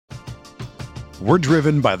We're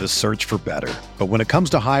driven by the search for better. But when it comes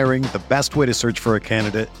to hiring, the best way to search for a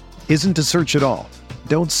candidate isn't to search at all.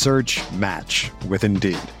 Don't search, match with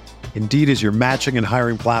Indeed. Indeed is your matching and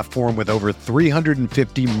hiring platform with over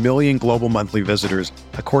 350 million global monthly visitors,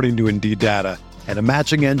 according to Indeed data, and a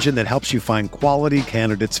matching engine that helps you find quality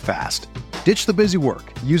candidates fast. Ditch the busy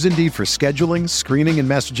work. Use Indeed for scheduling, screening, and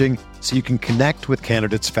messaging so you can connect with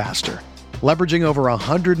candidates faster. Leveraging over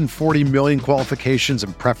 140 million qualifications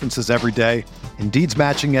and preferences every day, Indeed's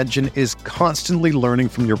matching engine is constantly learning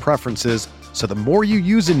from your preferences, so the more you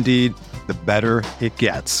use Indeed, the better it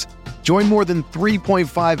gets. Join more than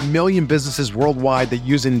 3.5 million businesses worldwide that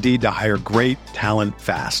use Indeed to hire great talent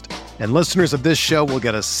fast. And listeners of this show will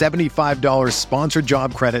get a $75 sponsored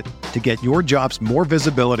job credit to get your jobs more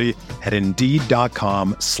visibility at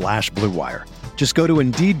Indeed.com/Blue Wire. Just go to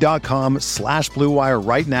Indeed.com/Blue Wire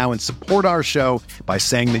right now and support our show by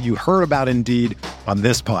saying that you heard about Indeed on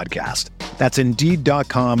this podcast. That's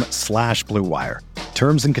Indeed.com/Blue Wire.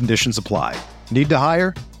 Terms and conditions apply. Need to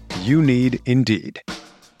hire? You need Indeed.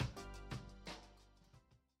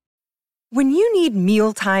 When you need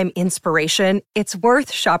mealtime inspiration, it's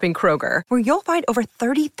worth shopping Kroger, where you'll find over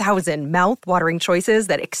 30,000 mouth-watering choices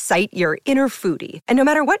that excite your inner foodie. And no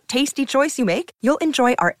matter what tasty choice you make, you'll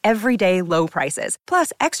enjoy our everyday low prices,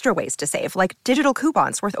 plus extra ways to save, like digital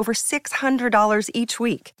coupons worth over $600 each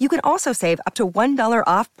week. You can also save up to $1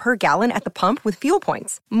 off per gallon at the pump with fuel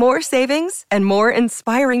points. More savings and more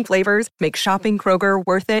inspiring flavors make shopping Kroger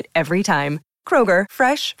worth it every time. Kroger,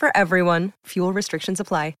 fresh for everyone. Fuel restrictions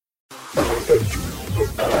apply. Entering the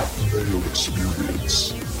Pat Mayo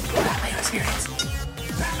Experience. Pat Mayo Experience.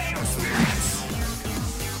 Pat Mayo Experience.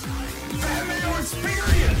 Pat Mayo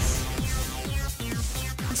Experience.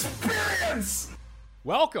 Experience.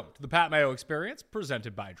 Welcome to the Pat Mayo Experience,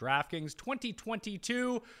 presented by DraftKings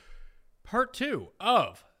 2022, Part 2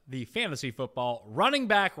 of the Fantasy Football Running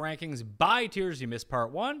Back Rankings by tiers. You missed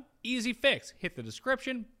Part 1. Easy fix. Hit the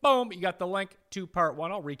description. Boom. You got the link to Part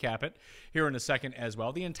 1. I'll recap it here in a second as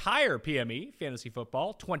well. The entire PME, Fantasy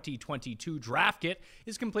Football 2022 Draft Kit,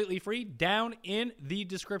 is completely free down in the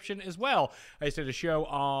description as well. I just did a show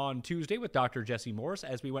on Tuesday with Dr. Jesse Morris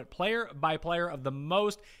as we went player by player of the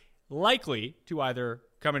most likely to either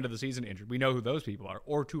come into the season injured, we know who those people are,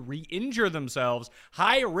 or to re-injure themselves.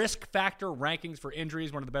 High risk factor rankings for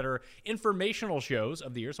injuries, one of the better informational shows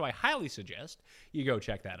of the year, so I highly suggest you go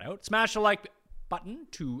check that out. Smash the like button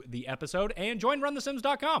to the episode and join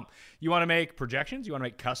runthesims.com. You want to make projections? You want to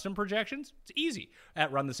make custom projections? It's easy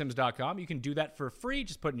at runthesims.com. You can do that for free.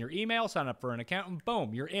 Just put in your email, sign up for an account, and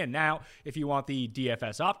boom, you're in. Now, if you want the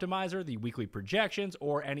DFS optimizer, the weekly projections,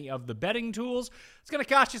 or any of the betting tools, it's going to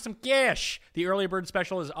cost you some cash. The early bird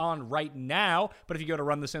special is on right now, but if you go to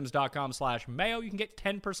runthesims.com/Mayo, you can get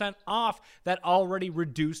 10% off that already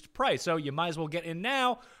reduced price. So you might as well get in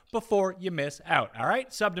now before you miss out. All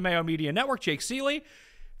right, sub to Mayo Media Network. Jake Seeley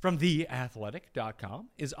from theathletic.com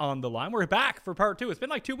is on the line. We're back for Part 2. It's been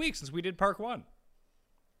like 2 weeks since we did Part 1.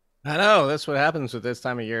 I know. That's what happens with this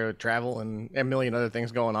time of year with travel and a million other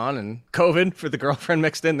things going on, and COVID for the girlfriend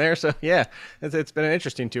mixed in there. So, yeah, it's been an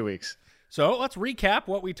interesting 2 weeks. So let's recap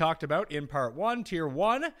what we talked about in Part 1. Tier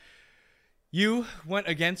 1. You went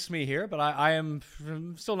against me here, but I am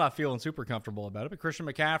still not feeling super comfortable about it. But Christian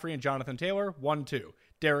McCaffrey and Jonathan Taylor, 1-2.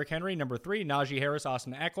 Derrick Henry, number 3. Najee Harris,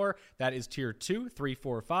 Austin Eckler. That is tier 2, 3,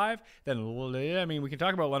 4, 5. Then, I mean, we can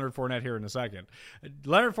talk about Leonard Fournette here in a second.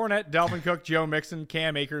 Leonard Fournette, Dalvin Cook, Joe Mixon,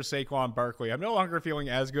 Cam Akers, Saquon Barkley. I'm no longer feeling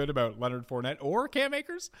as good about Leonard Fournette or Cam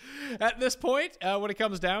Akers at this point when it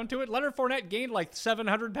comes down to it. Leonard Fournette gained like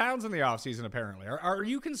 700 pounds in the offseason, apparently. Are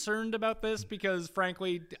you concerned about this? Because,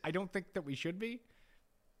 frankly, I don't think that we should be.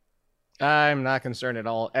 I'm not concerned at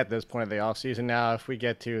all at this point of the offseason. Now, if we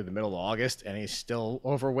get to the middle of August and he's still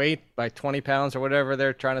overweight by 20 pounds or whatever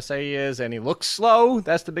they're trying to say he is, and he looks slow,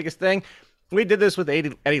 that's the biggest thing. We did this with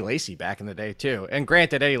Eddie Lacy back in the day, too. And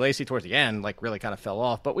granted, Eddie Lacy towards the end, like, really kind of fell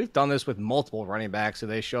off. But we've done this with multiple running backs, so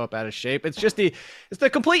they show up out of shape. It's just the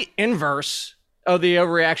complete inverse of the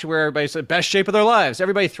overreaction where everybody said best shape of their lives.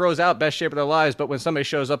 Everybody throws out best shape of their lives, but when somebody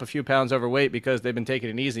shows up a few pounds overweight because they've been taking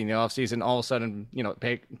it easy in the offseason, all of a sudden,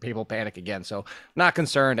 people panic again. So not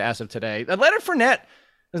concerned as of today. Leonard Fournette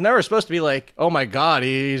is never supposed to be like, oh my God,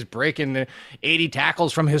 he's breaking 80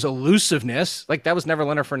 tackles from his elusiveness. Like, that was never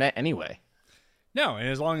Leonard Fournette anyway. No, and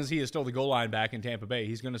as long as he is still the goal line back in Tampa Bay,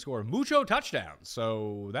 he's going to score mucho touchdowns.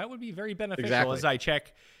 So that would be very beneficial as I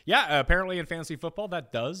check. Yeah, apparently in fantasy football,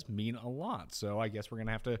 that does mean a lot. So I guess we're going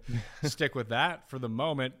to have to stick with that for the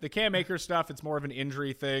moment. The Cam Akers stuff, it's more of an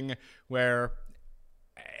injury thing where,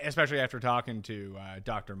 especially after talking to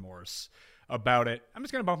Dr. Morse about it. I'm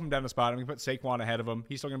just going to bump him down a spot. I'm going to put Saquon ahead of him.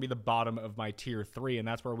 He's still going to be the bottom of my tier 3, and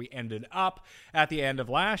that's where we ended up at the end of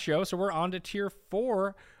last show. So we're on to tier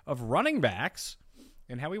 4 of running backs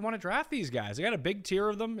and how we want to draft these guys. I got a big tier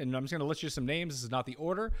of them, and I'm just going to list you some names. This is not the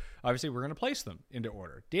order. Obviously, we're going to place them into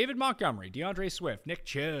order. David Montgomery, DeAndre Swift, Nick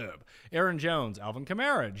Chubb, Aaron Jones, Alvin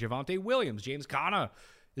Kamara, Javonte Williams, James Conner,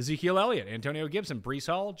 Ezekiel Elliott, Antonio Gibson, Breece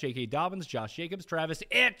Hall, J.K. Dobbins, Josh Jacobs, Travis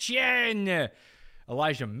Etienne,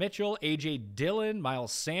 Elijah Mitchell, A.J. Dillon,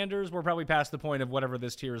 Miles Sanders. We're probably past the point of whatever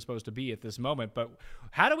this tier is supposed to be at this moment, but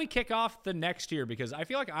how do we kick off the next tier? Because I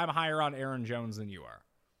feel like I'm higher on Aaron Jones than you are.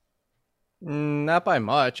 Not by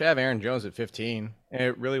much. I have Aaron Jones at 15.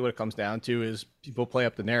 And really what it comes down to is people play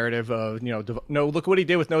up the narrative of, no, look what he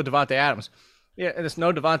did with no Devontae Adams. Yeah, and it's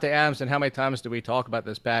no Devontae Adams, and how many times do we talk about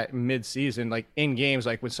this back mid-season, like in games,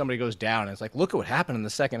 like when somebody goes down, and it's like, look at what happened in the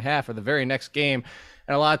second half or the very next game.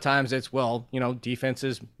 And a lot of times it's,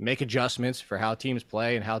 defenses make adjustments for how teams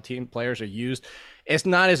play and how team players are used. It's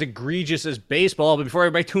not as egregious as baseball, but before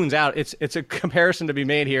everybody tunes out, it's a comparison to be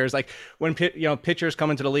made here. It's like when pitchers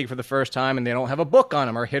come into the league for the first time and they don't have a book on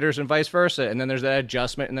them, or hitters and vice versa, and then there's that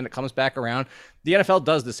adjustment, and then it comes back around. The NFL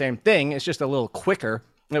does the same thing. It's just a little quicker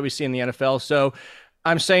that we see in the NFL. So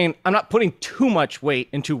I'm saying I'm not putting too much weight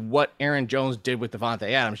into what Aaron Jones did with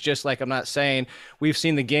Devontae Adams, just like I'm not saying we've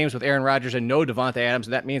seen the games with Aaron Rodgers and no Devontae Adams,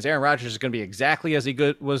 and that means Aaron Rodgers is going to be exactly as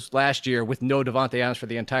he was last year with no Devontae Adams for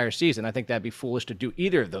the entire season. I think that'd be foolish to do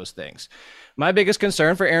either of those things. My biggest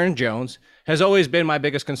concern for Aaron Jones has always been my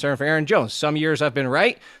biggest concern for Aaron Jones. Some years I've been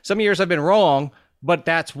right, some years I've been wrong, but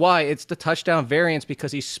that's why it's the touchdown variance,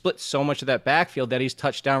 because he split so much of that backfield that he's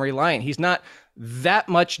touchdown reliant. He's not that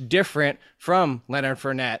much different from Leonard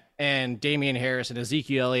Fournette and Damian Harris and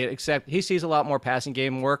Ezekiel Elliott, except he sees a lot more passing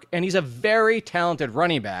game work, and he's a very talented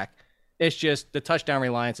running back. It's just the touchdown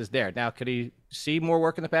reliance is there. Now, could he see more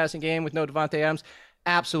work in the passing game with no Devontae Adams?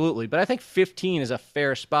 Absolutely. But I think 15 is a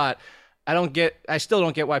fair spot. I still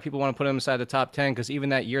don't get why people want to put him inside the top 10, because even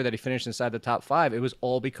that year that he finished inside the top 5, it was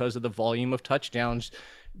all because of the volume of touchdowns,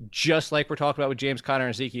 just like we're talking about with James Conner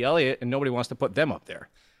and Ezekiel Elliott, and nobody wants to put them up there.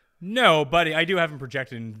 No, but I do have him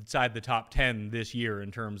projected inside the top 10 this year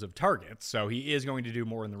in terms of targets, so he is going to do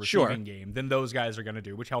more in the receiving game than those guys are going to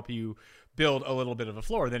do, which help you build a little bit of a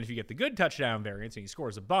floor. Then if you get the good touchdown variance and he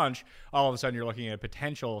scores a bunch, all of a sudden you're looking at a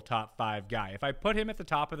potential top 5 guy. If I put him at the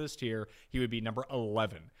top of this tier, he would be number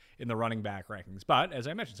 11 in the running back rankings. But as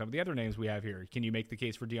I mentioned, some of the other names we have here, can you make the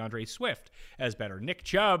case for DeAndre Swift as better? Nick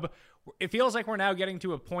Chubb, it feels like we're now getting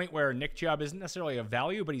to a point where Nick Chubb isn't necessarily a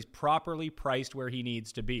value, but he's properly priced where he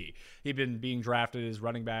needs to be. He'd been being drafted as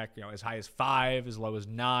running back, as high as 5, as low as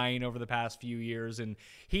 9 over the past few years, and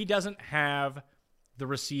he doesn't have the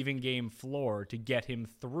receiving game floor to get him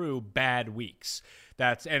through bad weeks.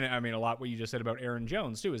 And I mean, a lot what you just said about Aaron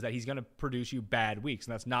Jones too, is that he's going to produce you bad weeks,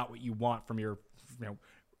 and that's not what you want from your,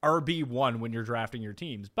 RB1 when you're drafting your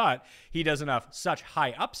teams, but he does enough such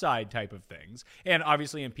high upside type of things. And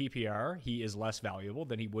obviously in PPR, he is less valuable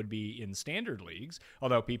than he would be in standard leagues,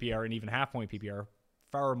 although PPR and even half-point PPR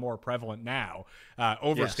far more prevalent now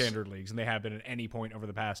over standard leagues than they have been at any point over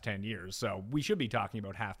the past 10 years. So we should be talking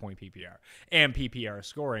about half-point PPR and PPR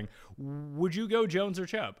scoring. Would you go Jones or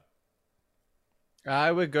Chubb?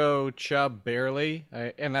 I would go Chubb barely,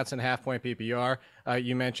 and that's in half-point PPR.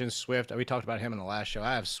 You mentioned Swift. We talked about him in the last show.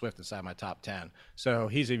 I have Swift inside my top 10, so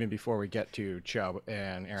he's even before we get to Chubb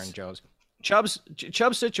and Aaron Jones. Chubb's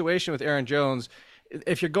situation with Aaron Jones,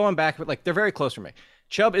 if you're going back, they're very close for me.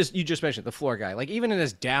 Chubb is, you just mentioned, the floor guy. Even in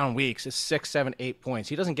his down weeks, it's 6, 7, 8 points.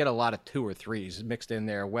 He doesn't get a lot of 2 or 3s mixed in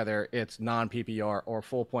there, whether it's non-PPR or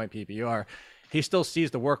full-point PPR. He still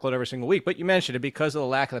sees the workload every single week, but you mentioned it, because of the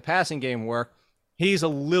lack of the passing game work, he's a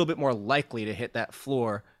little bit more likely to hit that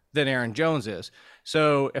floor than Aaron Jones is.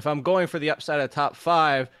 So if I'm going for the upside of the top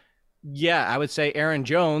 5, I would say Aaron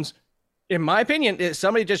Jones, in my opinion,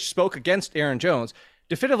 somebody just spoke against Aaron Jones,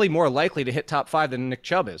 definitively more likely to hit top 5 than Nick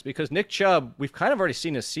Chubb is, because Nick Chubb, we've kind of already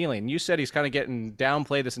seen his ceiling. You said he's kind of getting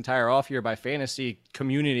downplayed this entire off year by fantasy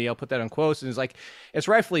community. I'll put that in quotes. And it's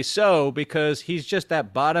rightfully so, because he's just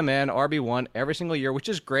that bottom end RB1 every single year, which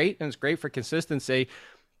is great. And it's great for consistency.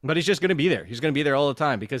 But he's just going to be there. He's going to be there all the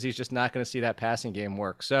time, because he's just not going to see that passing game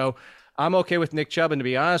work. So I'm okay with Nick Chubb. And to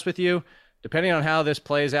be honest with you, depending on how this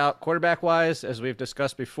plays out quarterback-wise, as we've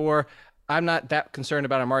discussed before, I'm not that concerned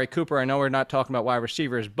about Amari Cooper. I know we're not talking about wide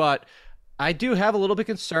receivers, but I do have a little bit of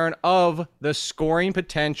concern of the scoring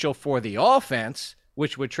potential for the offense,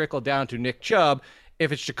 which would trickle down to Nick Chubb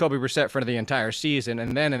if it's Jacoby Brissett for the entire season.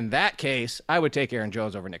 And then in that case, I would take Aaron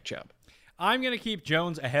Jones over Nick Chubb. I'm going to keep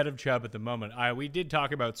Jones ahead of Chubb at the moment. We did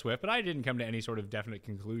talk about Swift, but I didn't come to any sort of definite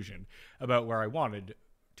conclusion about where I wanted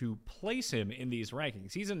to place him in these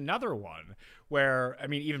rankings. He's another one where, I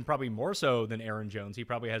mean, even probably more so than Aaron Jones, he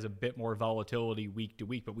probably has a bit more volatility week to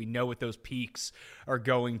week, but we know what those peaks are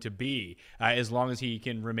going to be as long as he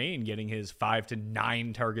can remain getting his 5 to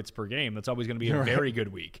 9 targets per game. That's always going to be a very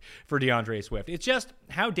good week for DeAndre Swift. It's just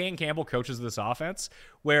how Dan Campbell coaches this offense,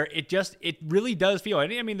 where it really does feel,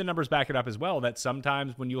 and I mean, the numbers back it up as well, that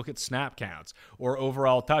sometimes when you look at snap counts or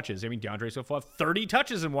overall touches, I mean, DeAndre Swift will have 30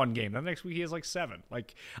 touches in one game. Then next week he has like 7.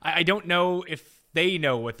 Like, I don't know if they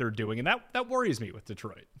know what they're doing, and that worries me with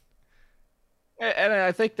Detroit. And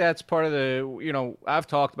I think that's part of the, I've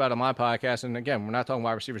talked about on my podcast, and again, we're not talking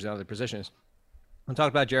wide receivers in other positions. I'm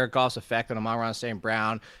talking about Jared Goff's effect on Amon-Ra St.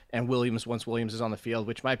 Brown and Williams once Williams is on the field,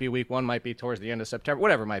 which might be week 1, might be towards the end of September,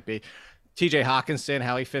 whatever it might be. TJ Hawkinson,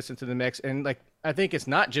 how he fits into the mix. And I think it's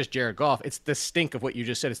not just Jared Goff. It's the stink of what you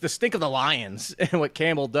just said. It's the stink of the Lions and what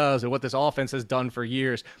Campbell does and what this offense has done for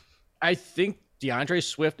years. I think DeAndre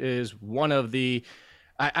Swift is one of the,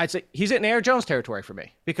 I'd say he's in Aaron Jones territory for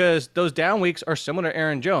me, because those down weeks are similar to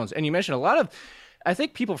Aaron Jones. And you mentioned I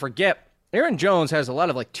think people forget Aaron Jones has a lot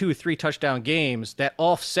of 2-3 touchdown games that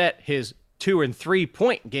offset his 2 and 3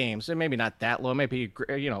 point games, and maybe not that low, maybe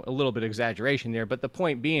a little bit of exaggeration there. But the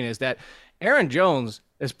point being is that Aaron Jones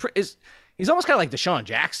he's almost kind of like Deshaun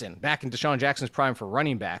Jackson, back in Deshaun Jackson's prime for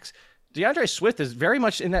running backs. DeAndre Swift is very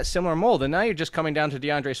much in that similar mold, and now you're just coming down to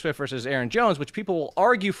DeAndre Swift versus Aaron Jones, which people will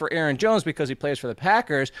argue for Aaron Jones because he plays for the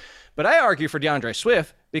Packers, but I argue for DeAndre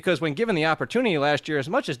Swift because when given the opportunity last year, as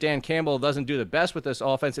much as Dan Campbell doesn't do the best with this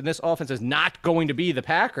offense, and this offense is not going to be the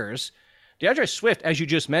Packers, DeAndre Swift, as you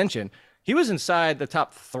just mentioned, he was inside the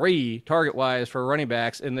top 3 target-wise for running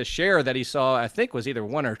backs, and the share that he saw, I think, was either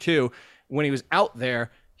 1 or 2 when he was out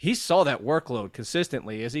there. He saw that workload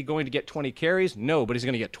consistently. Is he going to get 20 carries? No, but he's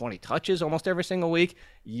going to get 20 touches almost every single week?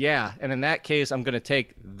 Yeah, and in that case, I'm going to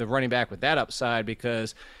take the running back with that upside,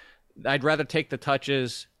 because I'd rather take the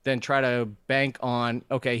touches than try to bank on,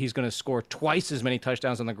 okay, he's going to score twice as many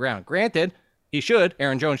touchdowns on the ground. Granted,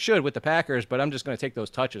 Aaron Jones should with the Packers, but I'm just going to take those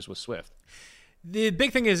touches with Swift. The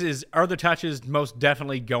big thing is are the touches most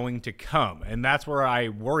definitely going to come? And that's where I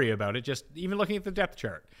worry about it, just even looking at the depth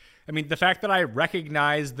chart. I mean, the fact that I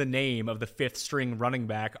recognize the name of the 5th string running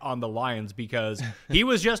back on the Lions because he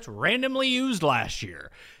was just randomly used last year,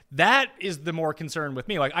 that is the more concern with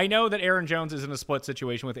me. I know that Aaron Jones is in a split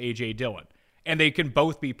situation with A.J. Dillon, and they can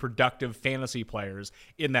both be productive fantasy players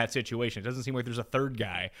in that situation. It doesn't seem like there's a third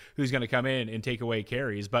guy who's going to come in and take away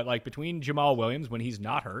carries. But between Jamal Williams, when he's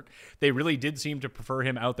not hurt, they really did seem to prefer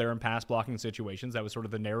him out there in pass blocking situations. That was sort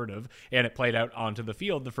of the narrative, and it played out onto the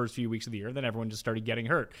field the first few weeks of the year. Then everyone just started getting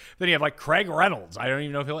hurt. Then you have Craig Reynolds. I don't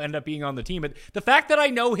even know if he'll end up being on the team. But the fact that I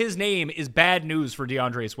know his name is bad news for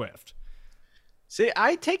DeAndre Swift. See,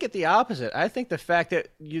 I take it the opposite. I think the fact that,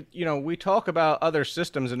 we talk about other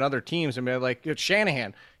systems and other teams, and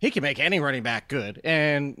Shanahan, he can make any running back good.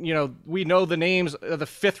 And, we know the names of the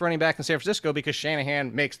 5th running back in San Francisco because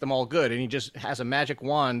Shanahan makes them all good, and he just has a magic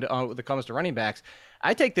wand when it comes to running backs.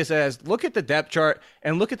 I take this as, look at the depth chart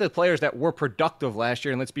and look at the players that were productive last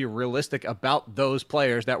year, and let's be realistic about those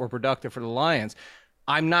players that were productive for the Lions.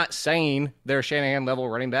 I'm not saying they're Shanahan-level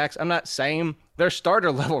running backs. I'm not saying they're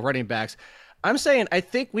starter-level running backs. I'm saying I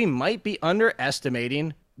think we might be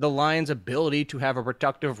underestimating the Lions' ability to have a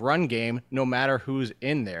productive run game no matter who's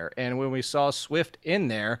in there. And when we saw Swift in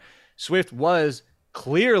there, Swift was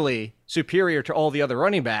clearly superior to all the other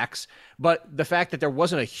running backs. But the fact that there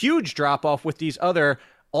wasn't a huge drop-off with these other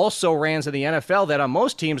also-rans in the NFL that on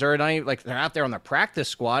most teams are not even, they're out there on the practice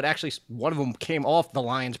squad. Actually, one of them came off the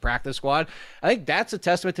Lions practice squad. I think that's a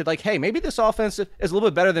testament to hey, maybe this offense is a little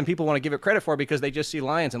bit better than people want to give it credit for because they just see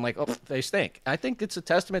Lions and they stink. I think it's a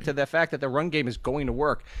testament to the fact that the run game is going to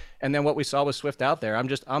work. And then what we saw with Swift out there,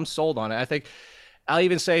 I'm sold on it. I think I'll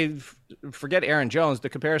even say, forget Aaron Jones, the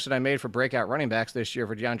comparison I made for breakout running backs this year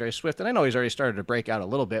for DeAndre Swift, and I know he's already started to break out a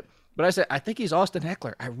little bit, but I think he's Austin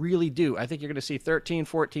Eckler. I really do. I think you're going to see 13,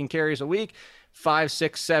 14 carries a week, 5,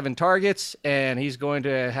 6, 7 targets, and he's going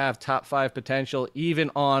to have top 5 potential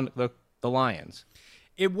even on the Lions.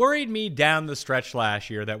 It worried me down the stretch last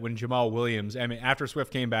year that when Jamal Williams, after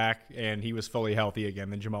Swift came back and he was fully healthy again,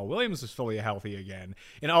 then Jamal Williams was fully healthy again.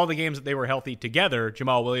 In all the games that they were healthy together,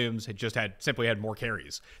 Jamal Williams had simply had more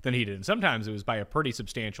carries than he did. And sometimes it was by a pretty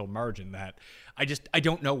substantial margin that I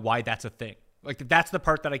don't know why that's a thing. That's the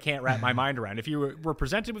part that I can't wrap my mind around. If you were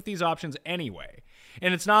presented with these options anyway,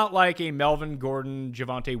 and it's not like a Melvin Gordon,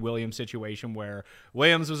 Javonte Williams situation where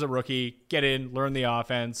Williams was a rookie, get in, learn the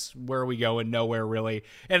offense, where are we going? Nowhere really.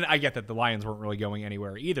 And I get that the Lions weren't really going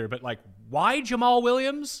anywhere either, but why Jamal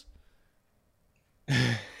Williams?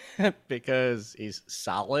 because he's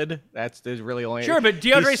solid. That's the really only. Sure, but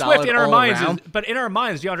DeAndre Swift in our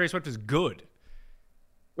minds, DeAndre Swift is good.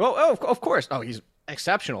 Well, of course. Oh, he's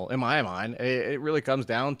exceptional in my mind. It really comes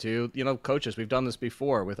down to, coaches. We've done this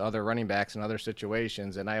before with other running backs in other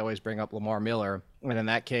situations, and I always bring up Lamar Miller. And in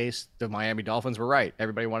that case, the Miami Dolphins were right.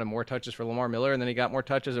 Everybody wanted more touches for Lamar Miller, and then he got more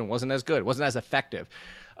touches and wasn't as good, wasn't as effective.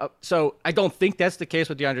 So I don't think that's the case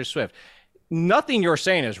with DeAndre Swift. Nothing you're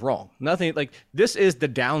saying is wrong. Nothing like this is the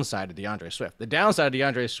downside of DeAndre Swift. The downside of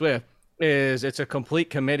DeAndre Swift is it's a complete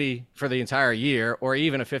committee for the entire year, or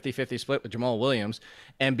even a 50-50 split with Jamal Williams.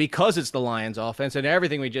 And because it's the Lions offense and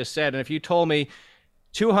everything we just said, and if you told me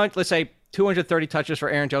 230 touches for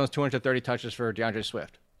Aaron Jones, 230 touches for DeAndre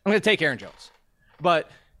Swift, I'm going to take Aaron Jones.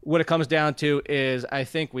 But what it comes down to is I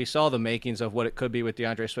think we saw the makings of what it could be with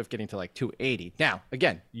DeAndre Swift getting to like 280. Now,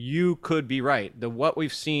 again, you could be right. What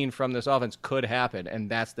we've seen from this offense could happen,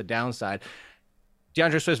 and that's the downside.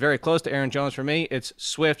 DeAndre Swift's very close to Aaron Jones for me. It's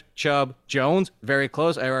Swift, Chubb, Jones, very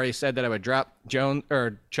close. I already said that I would drop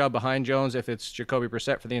Chubb behind Jones if it's Jacoby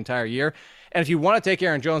Brissett for the entire year. And if you want to take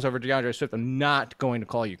Aaron Jones over DeAndre Swift, I'm not going to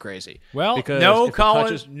call you crazy. Well, no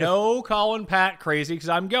Colin Pat crazy, because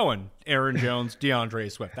I'm going Aaron Jones, DeAndre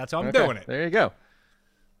Swift. That's how I'm doing it. There you go.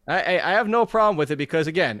 I have no problem with it because,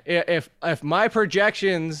 again, if my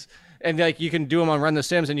projections – and like you can do them on Run the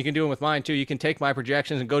Sims, and you can do them with mine too. You can take my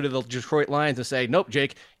projections and go to the Detroit Lions and say, nope,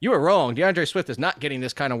 Jake, you were wrong. DeAndre Swift is not getting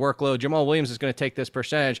this kind of workload. Jamal Williams is going to take this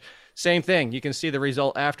percentage. Same thing. You can see the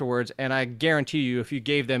result afterwards, and I guarantee you if you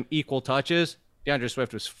gave them equal touches, DeAndre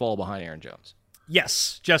Swift was fall behind Aaron Jones.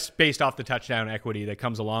 Yes, just based off the touchdown equity that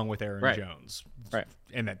comes along with Aaron Jones. Right.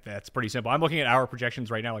 And that's pretty simple. I'm looking at our projections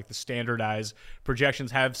right now, like the standardized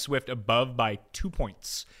projections have Swift above by 2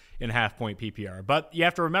 points in half-point PPR. But you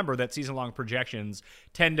have to remember that season-long projections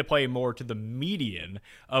tend to play more to the median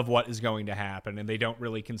of what is going to happen, and they don't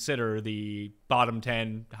really consider the bottom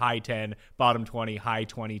 10, high 10, bottom 20, high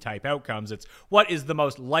 20 type outcomes. It's what is the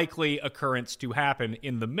most likely occurrence to happen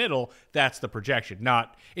in the middle. That's the projection.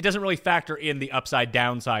 It doesn't really factor in the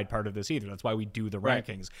upside-downside part of this either. That's why we do the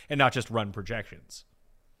rankings and not just run projections.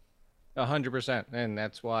 100%. And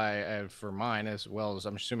that's why for mine, as well as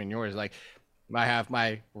I'm assuming yours, I have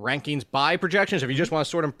my rankings by projections, if you just want to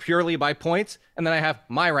sort them purely by points, and then I have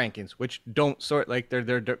my rankings, which don't sort,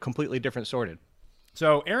 they're completely different sorted.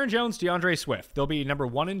 So Aaron Jones, DeAndre Swift, they'll be number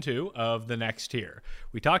 1 and 2 of the next tier.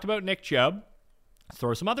 We talked about Nick Chubb. Let's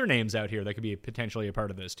throw some other names out here that could be potentially a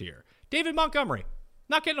part of this tier. David Montgomery,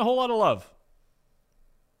 not getting a whole lot of love.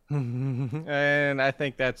 And I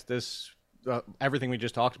think that's everything we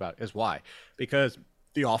just talked about is why. Because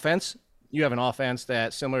the offense, you have an offense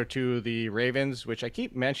that's similar to the Ravens, which I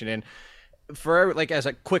keep mentioning. As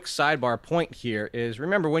a quick sidebar point here is,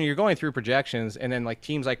 remember when you're going through projections and then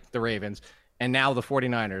teams like the Ravens and now the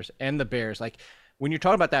 49ers and the Bears, when you're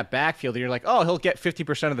talking about that backfield, you're like, oh, he'll get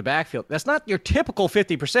 50% of the backfield. That's not your typical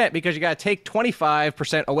 50% because you got to take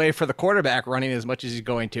 25% away for the quarterback running as much as he's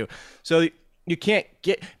going to. So you can't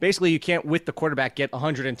with the quarterback get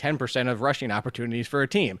 110% of rushing opportunities for a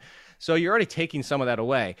team. So you're already taking some of that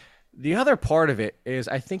away. The other part of it is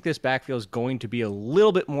I think this backfield is going to be a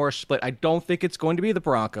little bit more split. I don't think it's going to be the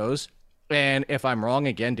Broncos. And if I'm wrong,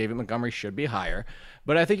 again, David Montgomery should be higher.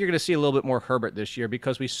 But I think you're going to see a little bit more Herbert this year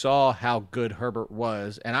because we saw how good Herbert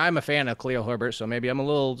was. And I'm a fan of Khalil Herbert, so maybe I'm a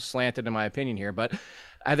little slanted in my opinion here. But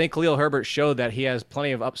I think Khalil Herbert showed that he has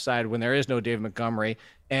plenty of upside when there is no David Montgomery.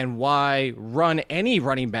 And why run any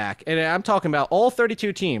running back? And I'm talking about all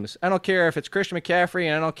 32 teams. I don't care if it's Christian McCaffrey,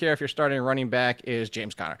 and I don't care if your starting running back is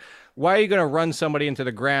James Conner. Why are you going to run somebody into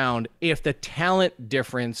the ground if the talent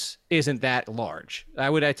difference isn't that large?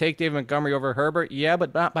 Would I take David Montgomery over Herbert? Yeah,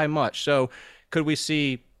 but not by much. So could we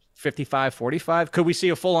see 55-45? Could we see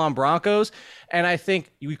a full-on Broncos? And I think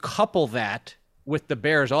you couple that with the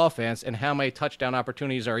Bears offense and how many touchdown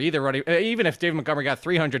opportunities are either running, even if David Montgomery got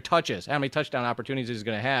 300 touches, how many touchdown opportunities he's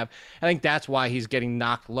going to have. I think that's why he's getting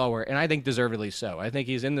knocked lower, and I think deservedly so. I think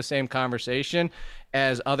he's in the same conversation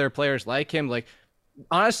as other players like him.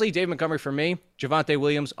 Honestly, David Montgomery for me, Javonte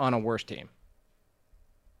Williams on a worse team.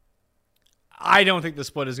 I don't think the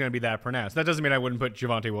split is going to be that pronounced. That doesn't mean I wouldn't put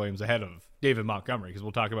Javonte Williams ahead of David Montgomery, because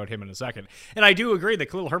we'll talk about him in a second. And I do agree that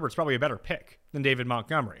Khalil Herbert's probably a better pick than David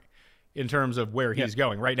Montgomery in terms of where he's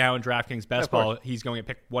going. Right now in DraftKings Best Ball, he's going at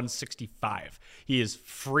pick 165. He is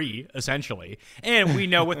free, essentially. And we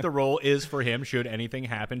know what the role is for him should anything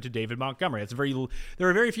happen to David Montgomery. There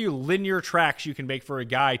are very few linear tracks you can make for a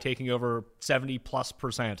guy taking over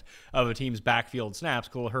 70+% of a team's backfield snaps.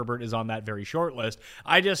 Khalil Herbert is on that very short list.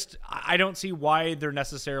 I don't see why they're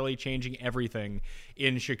necessarily changing everything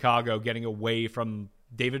in Chicago, getting away from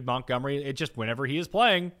David Montgomery. It just, whenever he is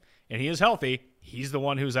playing, and he is healthy, he's the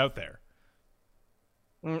one who's out there.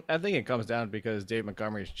 I think it comes down because Dave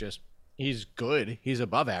Montgomery's he's good. He's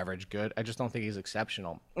above average good. I just don't think he's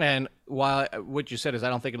exceptional. And while what you said is I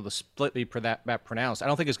don't think it'll split be that pronounced, I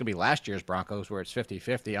don't think it's going to be last year's Broncos where it's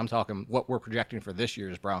 50-50. I'm talking what we're projecting for this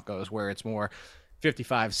year's Broncos where it's more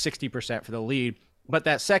 55-60% for the lead. But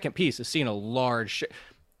that second piece is seeing a large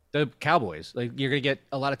the Cowboys. Like, you're going to get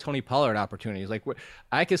a lot of Tony Pollard opportunities. Like,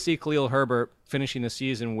 I could see Khalil Herbert finishing the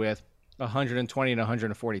season with 120 and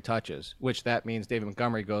 140 touches, which that means David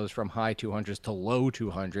Montgomery goes from high 200s to low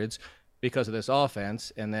 200s because of this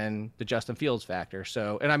offense, and then the Justin Fields factor.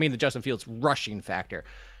 So, and I mean the Justin Fields rushing factor.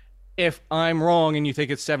 If I'm wrong and you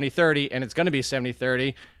think it's 70-30, and it's going to be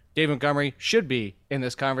 70-30, David Montgomery should be in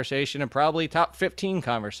this conversation and probably top 15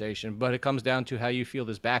 conversation, but it comes down to how you feel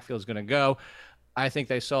this backfield is going to go. I think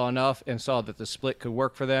they saw enough and saw that the split could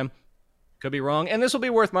work for them. Could be wrong. And this will be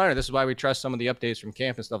worth monitoring. This is why we trust some of the updates from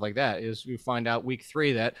camp and stuff like that, is you find out week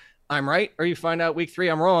 3 that I'm right, or you find out week 3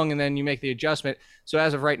 I'm wrong, and then you make the adjustment. So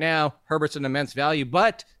as of right now, Herbert's an immense value,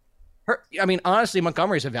 but honestly,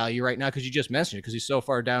 Montgomery's a value right now because you just mentioned it because he's so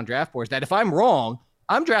far down draft boards that if I'm wrong,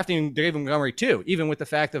 I'm drafting David Montgomery too, even with the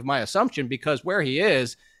fact of my assumption, because where he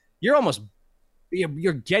is, you're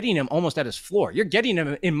getting him almost at his floor. You're getting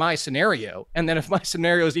him in my scenario. And then if my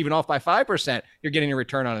scenario is even off by 5%, you're getting a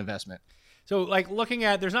return on investment. So, looking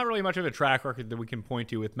at, there's not really much of a track record that we can point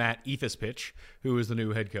to with Matt Eathespitch, who is the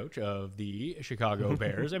new head coach of the Chicago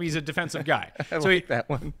Bears. I mean, he's a defensive guy. That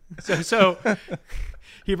one. So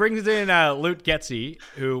he brings in Luke Getsy,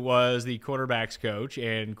 who was the quarterback's coach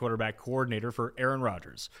and quarterback coordinator for Aaron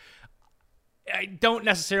Rodgers. I don't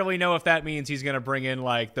necessarily know if that means he's going to bring in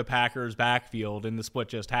the Packers backfield and the split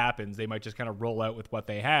just happens. They might just kind of roll out with what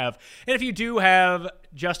they have. And if you do have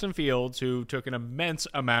Justin Fields, who took an immense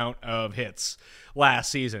amount of hits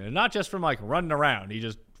last season, and not just from running around, he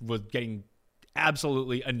just was getting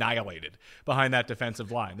absolutely annihilated behind that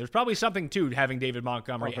defensive line. There's probably something to having David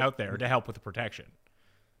Montgomery out there to help with the protection.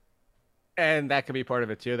 And that could be part of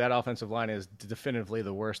it, too. That offensive line is definitively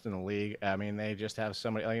the worst in the league. I mean, they just have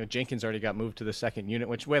somebody. Jenkins already got moved to the second unit,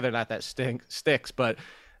 which whether or not that sticks. But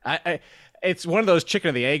it's one of those chicken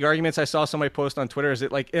or the egg arguments I saw somebody post on Twitter. Is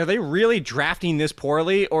it are they really drafting this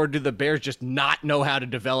poorly, or do the Bears just not know how to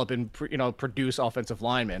develop and produce offensive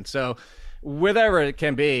linemen? So whatever it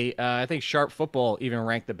can be, I think Sharp Football even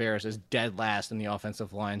ranked the Bears as dead last in the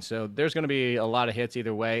offensive line. So there's going to be a lot of hits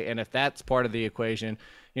either way. And if that's part of the equation,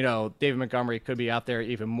 David Montgomery could be out there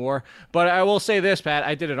even more. But I will say this, Pat,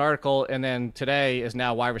 I did an article, and then today is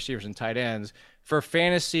now wide receivers and tight ends. For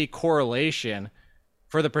fantasy correlation,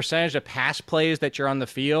 for the percentage of pass plays that you're on the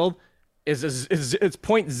field, it's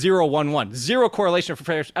 0.011. Zero correlation for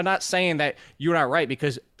players. I'm not saying that you're not right,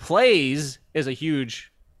 because plays is a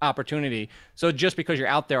huge opportunity. So just because you're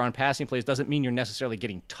out there on passing plays doesn't mean you're necessarily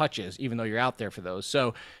getting touches, even though you're out there for those.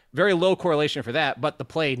 So very low correlation for that, but the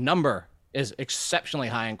play number is exceptionally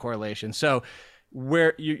high in correlation. So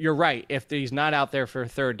where you're right, if he's not out there for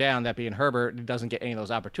third down, that being Herbert, doesn't get any of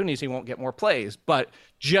those opportunities, he won't get more plays. But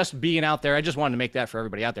just being out there, I just wanted to make that for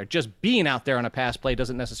everybody out there. Just being out there on a pass play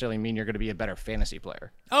doesn't necessarily mean you're going to be a better fantasy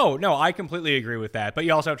player. Oh, no, I completely agree with that. But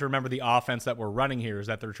you also have to remember the offense that we're running here is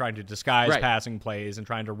that they're trying to disguise passing plays and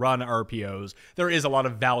trying to run RPOs. There is a lot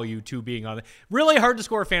of value to being on it. Really hard to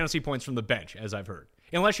score fantasy points from the bench, as I've heard.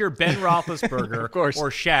 Unless you're Ben Roethlisberger or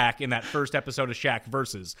Shaq in that first episode of Shaq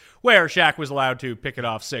Versus, where Shaq was allowed to pick it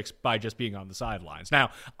off 6 by just being on the sidelines.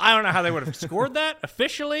 Now, I don't know how they would have scored that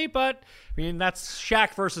officially, but that's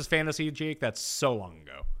Shaq Versus fantasy, Jake. That's so long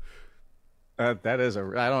ago. That is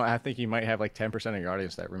I think you might have 10% of your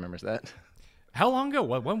audience that remembers that. How long ago?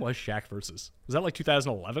 When was Shaq Versus? Was that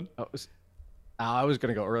 2011? I was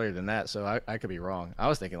going to go earlier than that, so I could be wrong. I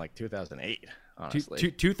was thinking 2008. Honestly.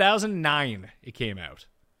 2009 it came out.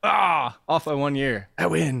 Off by 1 year. I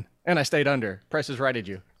win. And I stayed under. Price is Righted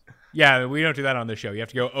you. Yeah, we don't do that on this show. You have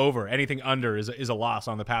to go over. Anything under is a loss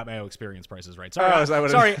on the Pat Mayo Experience. Price is Right.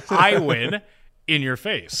 Sorry, I win in your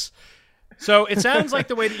face. So it sounds like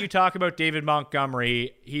the way that you talk about David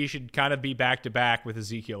Montgomery, he should kind of be back-to-back with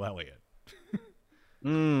Ezekiel Elliott.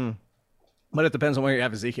 But it depends on where you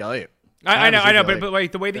have Ezekiel Elliott. I know, but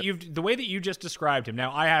the way that you just described him.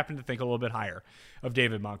 Now, I happen to think a little bit higher of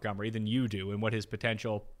David Montgomery than you do, and what his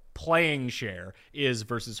potential playing share is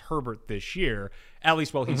versus Herbert this year, at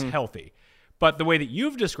least while he's healthy. But the way that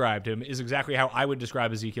you've described him is exactly how I would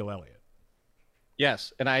describe Ezekiel Elliott.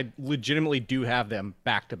 Yes, and I legitimately do have them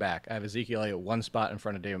back to back. I have Ezekiel Elliott one spot in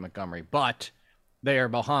front of David Montgomery, but they are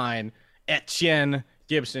behind Etienne,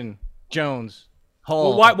 Gibson, Jones,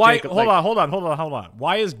 Hall. Well, why? Hold on.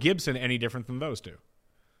 Why is Gibson any different than those two?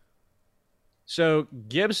 So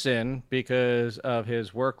Gibson, because of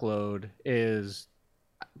his workload, is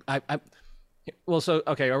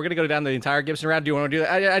okay. Are we gonna go down the entire Gibson route? Do you want to do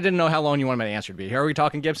that? I didn't know how long you wanted my answer to be. Are we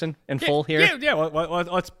talking Gibson in full here? Yeah.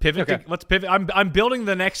 Let's pivot. Okay. Let's pivot. I'm building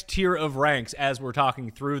the next tier of ranks as we're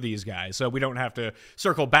talking through these guys, so we don't have to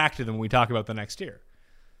circle back to them when we talk about the next tier.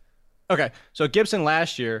 Okay, so Gibson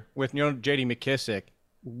last year with J.D. McKissic,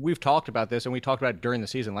 we've talked about this, and we talked about it during the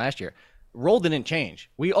season last year. Role didn't change.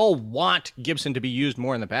 We all want Gibson to be used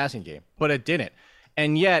more in the passing game, but it didn't.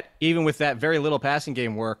 And yet, even with that very little passing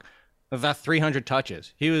game work, the 300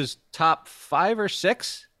 touches, he was top 5 or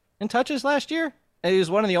 6 in touches last year. And he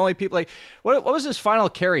was one of the only people. Like, what was his final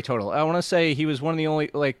carry total? I want to say he was one of the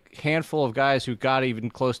only handful of guys who got even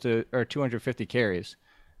close to 250 carries.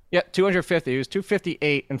 Yeah, 250. He was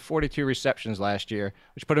 258 and 42 receptions last year,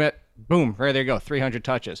 which put him at, boom, right there you go, 300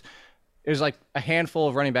 touches. It was like a handful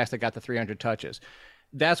of running backs that got the 300 touches.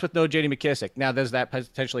 That's with no J.D. McKissic. Now, does that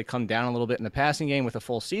potentially come down a little bit in the passing game with a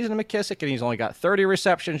full season of McKissic and he's only got 30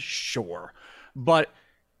 receptions? Sure. But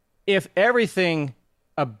if everything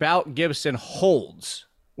about Gibson holds,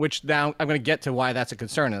 which now I'm going to get to why that's a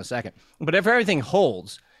concern in a second, but if everything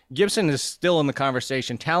holds, Gibson is still in the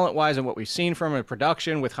conversation talent-wise and what we've seen from him in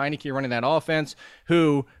production with Heineke running that offense,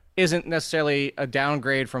 who isn't necessarily a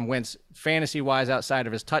downgrade from Wentz fantasy-wise outside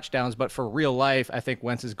of his touchdowns, but for real life, I think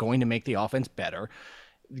Wentz is going to make the offense better.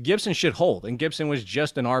 Gibson should hold, and Gibson was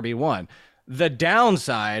just an RB1. The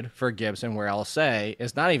downside for Gibson, where I'll say,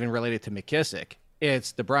 is not even related to McKissic.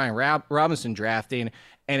 It's the Brian Robinson drafting,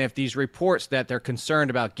 and if these reports that they're concerned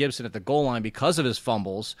about Gibson at the goal line because of his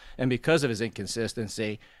fumbles and because of his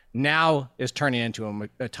inconsistency now is turning into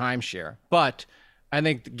a timeshare. But I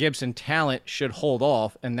think the Gibson talent should hold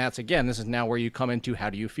off, and that's, again, this is now where you come into how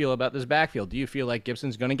do you feel about this backfield? Do you feel like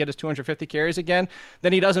Gibson's going to get his 250 carries again?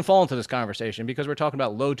 Then he doesn't fall into this conversation because we're talking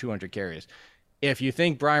about low 200 carries. If you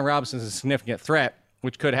think Brian Robinson's a significant threat,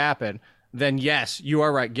 which could happen, then yes, you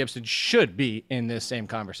are right. Gibson should be in this same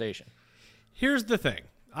conversation. Here's the thing.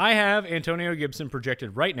 I have Antonio Gibson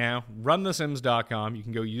projected right now. RunTheSims.com. You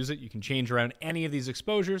can go use it. You can change around any of these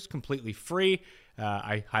exposures completely free.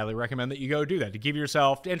 I highly recommend that you go do that to give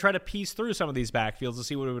yourself and try to piece through some of these backfields to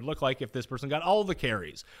see what it would look like if this person got all the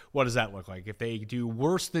carries. What does that look like? If they do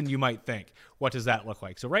worse than you might think, what does that look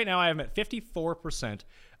like? So right now I am at 54%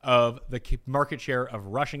 of the market share of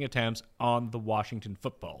rushing attempts on the Washington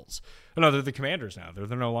Footballs. Oh, no, they're the Commanders now.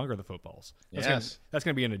 They're no longer the Footballs. That's going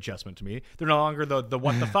to be an adjustment to me. They're no longer the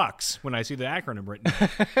what the fucks when I see the acronym written.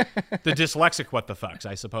 The dyslexic what the fucks,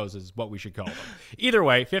 I suppose, is what we should call them. Either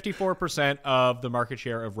way, 54% of the market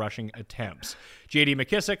share of rushing attempts. J.D.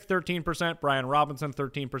 McKissic, 13%. Brian Robinson,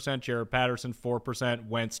 13%. Jared Patterson, 4%.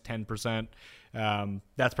 Wentz, 10%.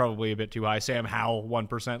 That's probably a bit too high. Sam Howell,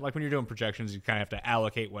 1%. Like when you're doing projections, you kind of have to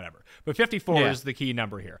allocate whatever. But 54 is the key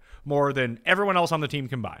number here. More than everyone else on the team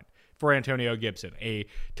combined for Antonio Gibson. A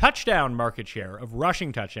touchdown market share of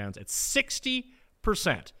rushing touchdowns at 60%.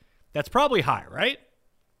 That's probably high, right?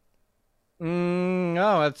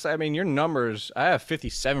 No, your numbers, I have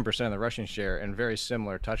 57% of the rushing share and very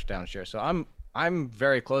similar touchdown share. So I'm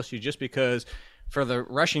very close to you just because for the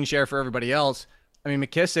rushing share for everybody else, I mean,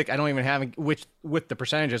 McKissic, I don't even have, with the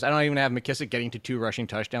percentages, I don't even have McKissic getting to 2 rushing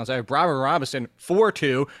touchdowns. I have Brian Robinson for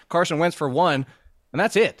 2, Carson Wentz for 1, and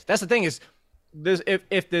that's it. That's the thing is,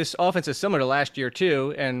 if this offense is similar to last year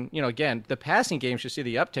too, and, again, the passing game should see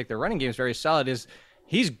the uptick, the running game is very solid, is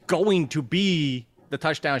he's going to be the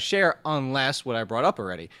touchdown share unless what I brought up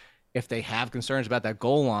already. If they have concerns about that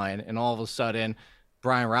goal line and all of a sudden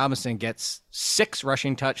Brian Robinson gets 6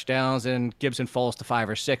 rushing touchdowns and Gibson falls to 5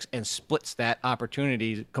 or 6 and splits that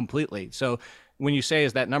opportunity completely. So when you say,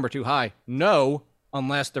 is that number too high? No,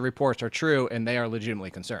 unless the reports are true and they are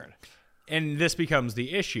legitimately concerned. And this becomes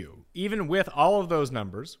the issue. Even with all of those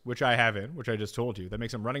numbers, which I have which I just told you, that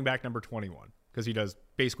makes him running back number 21 because he does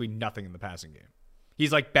basically nothing in the passing game.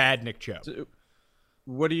 He's like bad Nick Chubb. So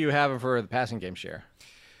what do you have for the passing game share?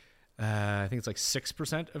 I think it's like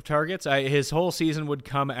 6% of targets. His whole season would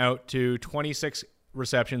come out to 26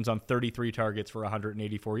 receptions on 33 targets for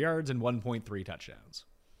 184 yards and 1.3 touchdowns.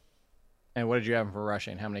 And what did you have for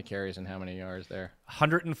rushing? How many carries and how many yards there?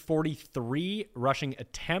 143 rushing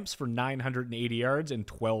attempts for 980 yards and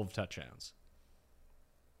 12 touchdowns.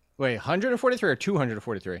 Wait, 143 or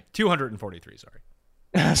 243? 243, sorry.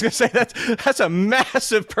 I was going to say, that's a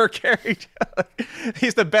massive per carry.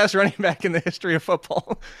 He's the best running back in the history of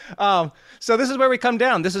football. So this is where we come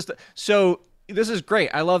down. This is great.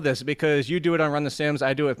 I love this because you do it on Run the Sims.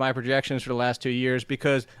 I do it with my projections for the last 2 years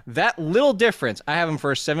because that little difference, I have him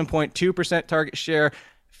for a 7.2% target share,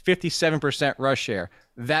 57% rush share.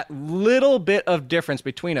 that little bit of difference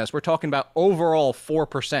between us, we're talking about overall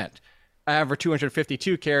 4%. I have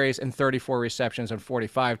 252 carries and 34 receptions and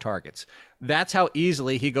 45 targets. That's how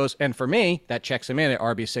easily he goes. And for me, that checks him in at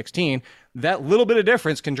RB16. That little bit of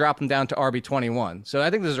difference can drop him down to RB21. So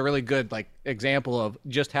I think this is a really good example of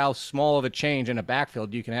just how small of a change in a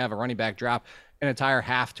backfield you can have a running back drop an entire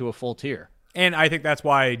half to a full tier. And I think that's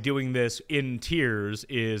why doing this in tiers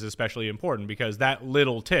is especially important, because that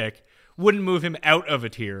little tick wouldn't move him out of a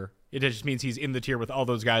tier. It just means he's in the tier with all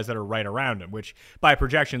those guys that are right around him, which by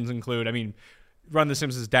projections include, Run the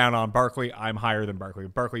Simpsons down on Barkley. I'm higher than Barkley.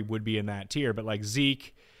 Barkley would be in that tier, but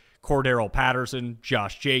Zeke, Cordero Patterson,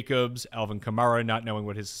 Josh Jacobs, Alvin Kamara, not knowing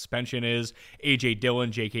what his suspension is, A.J.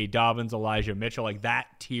 Dillon, J.K. Dobbins, Elijah Mitchell, that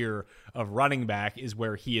tier of running back is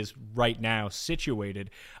where he is right now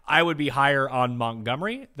situated. I would be higher on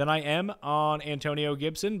Montgomery than I am on Antonio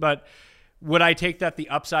Gibson, but would I take that the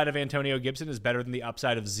upside of Antonio Gibson is better than the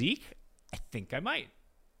upside of Zeke? I think I might.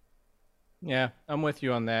 Yeah, I'm with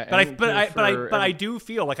you on that. But I do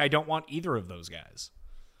feel like I don't want either of those guys.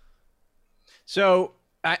 So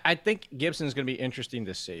I think Gibson's going to be interesting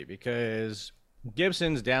to see, because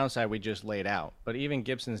Gibson's downside we just laid out. But even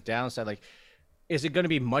Gibson's downside, is it going to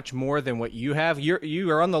be much more than what you have? You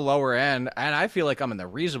are on the lower end, and I feel like I'm in the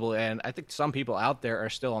reasonable end. I think some people out there are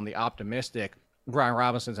still on the optimistic. Brian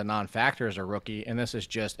Robinson's a non-factor as a rookie, and this is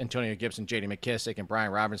just Antonio Gibson, J.D. McKissick, and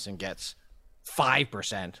Brian Robinson gets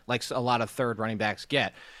 5%, like a lot of third running backs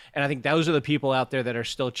get. And I think those are the people out there that are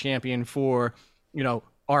still champion for,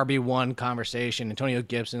 RB1 conversation. Antonio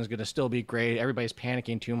Gibson is going to still be great. Everybody's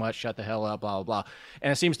panicking too much. Shut the hell up, blah, blah, blah.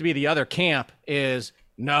 And it seems to be the other camp is,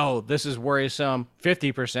 no, this is worrisome,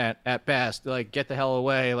 50% at best. Get the hell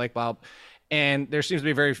away, blah. And there seems to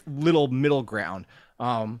be very little middle ground.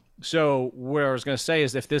 So what I was going to say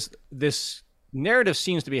is if this narrative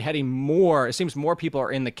seems to be heading more, it seems more people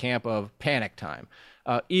are in the camp of panic time.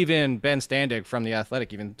 Even Ben Standig from The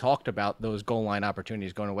Athletic even talked about those goal line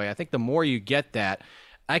opportunities going away. I think the more you get that,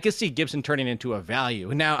 I could see Gibson turning into a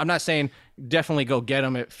value. Now, I'm not saying definitely go get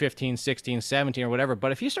him at 15, 16, 17 or whatever,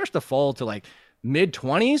 but if he starts to fall to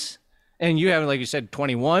mid-20s and you have, like you said,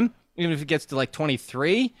 21, even if it gets to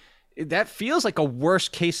 23, that feels like a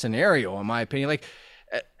worst case scenario in my opinion.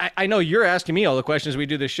 I know you're asking me all the questions we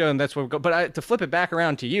do this show, and that's where we go. But to flip it back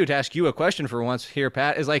around to you, to ask you a question for once here,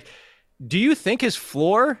 Pat, is do you think his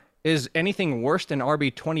floor is anything worse than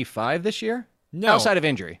RB25 this year? No. Outside of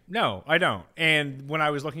injury? No, I don't. And when I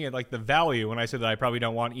was looking at the value, when I said that I probably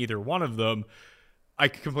don't want either one of them, I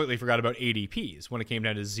completely forgot about ADPs when it came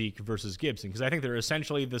down to Zeke versus Gibson, because I think they're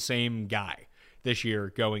essentially the same guy this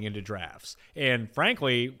year going into drafts. And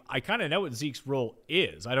frankly, I kind of know what Zeke's role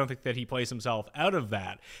is. I don't think that he plays himself out of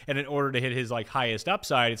that. And in order to hit his highest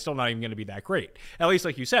upside, it's still not even going to be that great. At least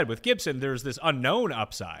like you said, with Gibson, there's this unknown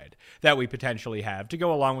upside that we potentially have to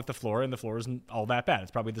go along with the floor, and the floor isn't all that bad. It's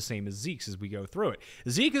probably the same as Zeke's as we go through it.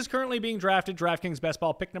 Zeke is currently being drafted, DraftKings Best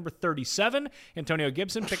Ball pick number 37, Antonio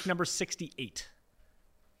Gibson pick number 68.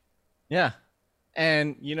 Yeah.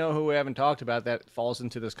 And you know who we haven't talked about that falls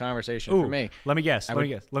into this conversation for me? Let me guess. Let me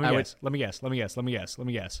guess.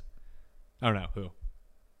 I don't know. Who?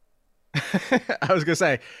 I was going to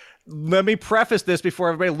say, let me preface this before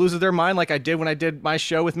everybody loses their mind like I did when I did my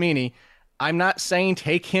show with Meanie. I'm not saying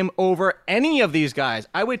take him over any of these guys.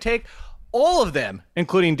 I would take all of them,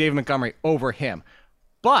 including David Montgomery, over him.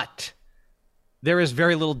 But there is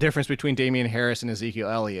very little difference between Damian Harris and Ezekiel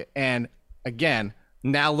Elliott. And again,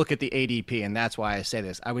 now look at the ADP, and that's why I say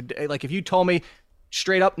this. I would, if you told me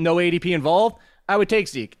straight up no ADP involved, I would take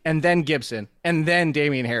Zeke, and then Gibson, and then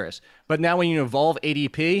Damian Harris. But now when you involve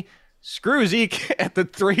ADP, screw Zeke at the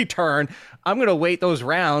 3 turn. I'm going to wait those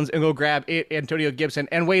rounds and go grab Antonio Gibson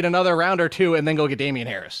and wait another round or 2 and then go get Damian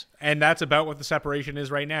Harris. And that's about what the separation is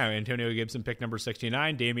right now. Antonio Gibson pick number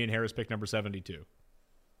 69, Damian Harris pick number 72.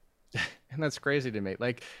 And that's crazy to me.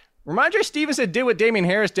 Ramondre Stevenson did what Damian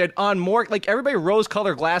Harris did on more, everybody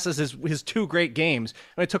rose-colored glasses his 2 great games.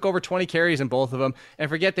 And it took over 20 carries in both of them.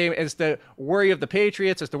 And forget it's the worry of the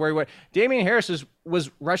Patriots. It's the worry what Damian Harris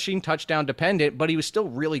was rushing touchdown dependent, but he was still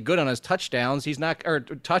really good on his touchdowns.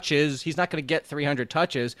 Touches. He's not going to get 300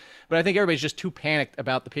 touches. But I think everybody's just too panicked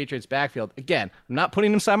about the Patriots backfield. Again, I'm not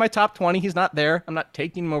putting him inside my top 20. He's not there. I'm not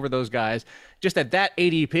taking him over those guys. Just at that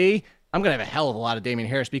ADP, I'm going to have a hell of a lot of Damian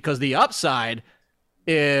Harris, because the upside,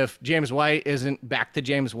 if James White isn't back to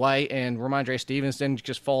James White and Ramondre Stevenson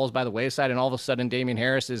just falls by the wayside and all of a sudden Damian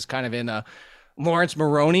Harris is kind of in a Lawrence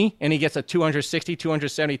Maroney and he gets a 260,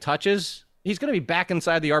 270 touches, he's going to be back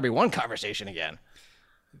inside the RB1 conversation again.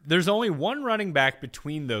 There's only one running back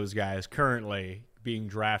between those guys currently being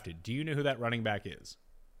drafted. Do you know who that running back is?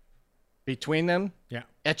 Between them, Yeah.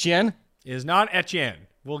 Etienne. Is not Etienne.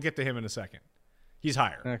 We'll get to him in a second. He's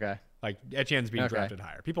higher. Okay. Like, Etienne's being Okay. drafted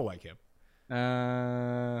higher. People like him.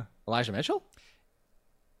 Elijah Mitchell.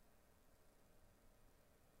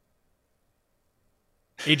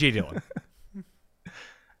 A.J. Dillon.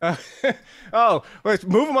 Oh, let's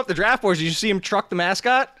move him up the draft boards. Did you see him truck the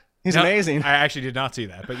mascot? He's No, amazing. I actually did not see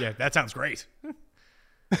that, but yeah, that sounds great.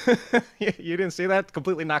 You didn't see that?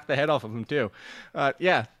 Completely knocked the head off of him, too.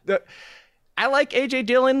 Yeah. I like A.J.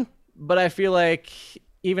 Dillon, but I feel like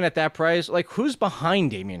even at that price, like, who's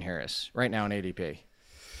behind Damian Harris right now in ADP?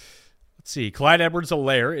 Let's see. Clyde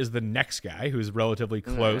Edwards-Helaire is the next guy who's relatively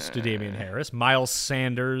close to Damian Harris. Miles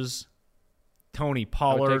Sanders, Tony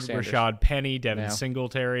Pollard, Sanders. Rashad Penny, Devin Yeah.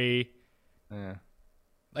 Singletary. Yeah.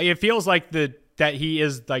 Like, it feels like that he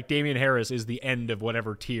is like Damian Harris is the end of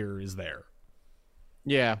whatever tier is there.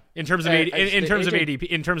 Yeah. In terms of in terms of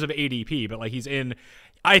ADP, but like he's in.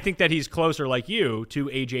 I think that he's closer, like you, to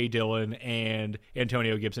A.J. Dillon and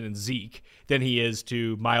Antonio Gibson and Zeke than he is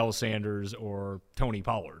to Miles Sanders or Tony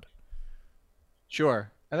Pollard.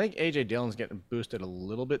 Sure. I think A.J. Dillon's getting boosted a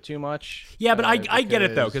little bit too much. Yeah, but I get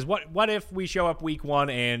it, though, because what if we show up week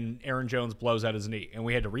 1 and Aaron Jones blows out his knee and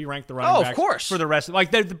we had to re-rank the running backs of course. for the rest?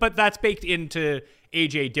 But that's baked into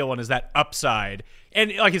A.J. Dillon is that upside.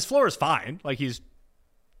 And like his floor is fine. Like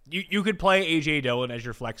you could play A.J. Dillon as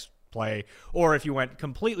your flex play, or if you went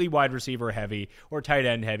completely wide receiver heavy or tight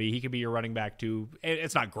end heavy, he could be your running back too.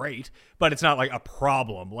 It's not great, but it's not like a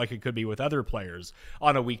problem like it could be with other players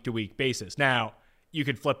on a week-to-week basis. Now, you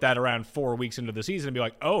could flip that around 4 weeks into the season and be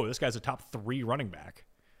like, oh, this guy's a top 3 running back.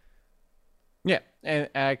 Yeah, and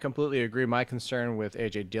I completely agree. My concern with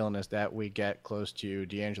A.J. Dillon is that we get close to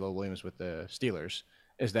D'Angelo Williams with the Steelers,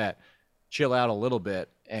 is that chill out a little bit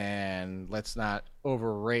and let's not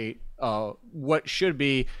overrate what should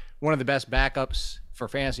be one of the best backups for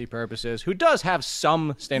fantasy purposes, who does have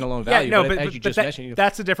some standalone value. Yeah, no, but as but you just mentioned,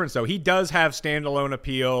 that's the difference, though. He does have standalone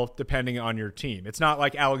appeal depending on your team. It's not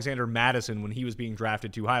like Alexander Madison when he was being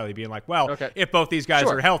drafted too highly, being like, well, if both these guys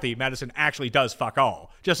Sure. are healthy, Madison actually does fuck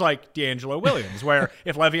all. Just like D'Angelo Williams, where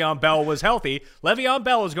if Le'Veon Bell was healthy, Le'Veon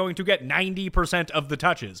Bell is going to get 90% of the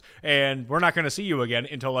touches, and we're not going to see you again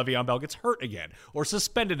until Le'Veon Bell gets hurt again or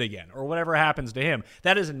suspended again or whatever happens to him.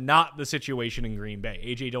 That is not the situation in Green Bay.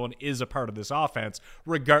 A.J. Dillon is a part of this offense,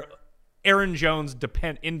 Aaron Jones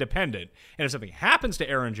independent, and if something happens to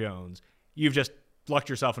Aaron Jones, you've just lucked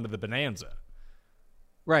yourself into the bonanza.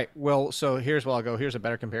 right. Well, so here's where I'll go. Here's a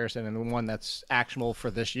better comparison, and the one that's actionable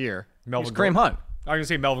for this year. Melvin is Kareem Hunt. I'm going to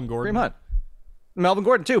say Melvin Gordon. Kareem Hunt. Melvin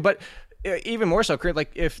Gordon, too. But even more so,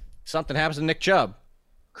 like if something happens to Nick Chubb,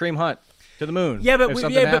 Kareem Hunt to the moon. Yeah, but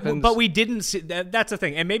happens, but we didn't see that. That's the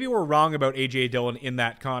thing, and maybe we're wrong about A.J. Dillon in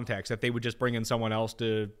that context, that they would just bring in someone else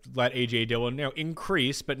to let A.J. Dillon,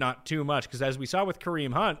 increase, but not too much. Because as we saw with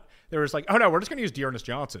Kareem Hunt, there was like, oh no, we're just going to use Dearness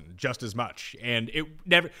Johnson just as much, and it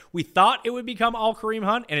never. We thought it would become all Kareem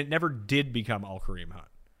Hunt, and it never did become all Kareem Hunt.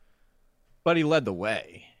 but he led the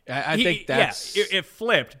way. I think that's it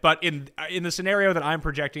flipped, but in the scenario that I'm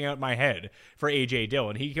projecting out in my head for A.J.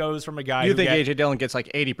 Dillon, he goes from a guy. You think A.J. Dillon gets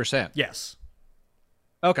like 80%? Yes.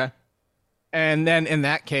 Okay. And then in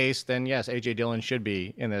that case, then yes, A.J. Dillon should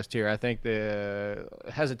be in this tier. I think the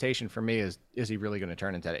hesitation for me is he really going to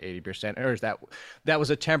turn into that 80%? Or is that was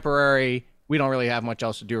a temporary, we don't really have much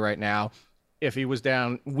else to do right now. If he was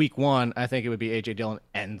down week 1, I think it would be A.J. Dillon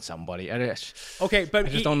and somebody. Okay, but I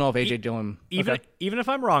just don't know if A.J. Dillon... Even if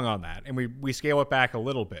I'm wrong on that, and we scale it back a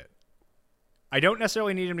little bit, I don't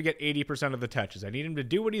necessarily need him to get 80% of the touches. I need him to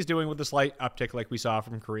do what he's doing with the slight uptick like we saw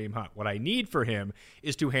from Kareem Hunt. What I need for him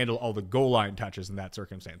is to handle all the goal line touches in that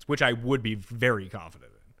circumstance, which I would be very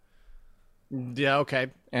confident in. Yeah,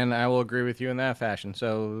 okay. And I will agree with you in that fashion.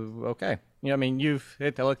 So, okay. I mean, you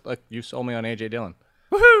sold me on A.J. Dillon.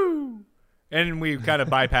 Woohoo! And we kind of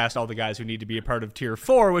bypassed all the guys who need to be a part of Tier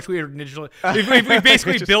 4, which we initially... We've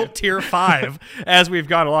basically built Tier 5 as we've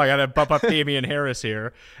gone along. I got to bump up Damian Harris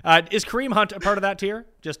here. Is Kareem Hunt a part of that tier?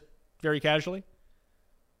 Just very casually?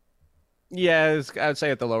 Yeah, I would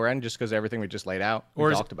say at the lower end, just because everything we just laid out.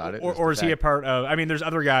 We talked about it. Or is he a part of... I mean, there's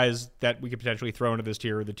other guys that we could potentially throw into this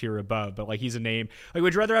tier or the tier above, but like he's a name. Like,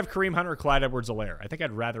 would you rather have Kareem Hunt or Clyde Edwards-Helaire? I think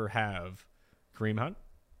I'd rather have Kareem Hunt.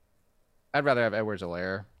 I'd rather have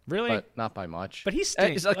Edwards-Helaire. Really? But not by much. But he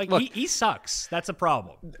stinks. Look, he sucks. That's a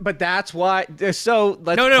problem. But that's why. So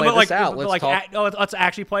let's play this out. Let's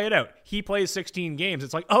actually play it out. He plays 16 games.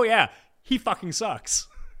 It's like, oh yeah, he fucking sucks.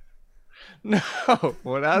 No,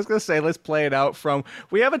 what I was going to say, let's play it out from,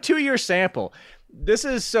 we have a 2-year sample. This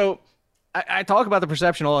is so, I talk about the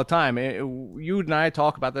perception all the time. You and I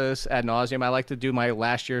talk about this ad nauseum. I like to do my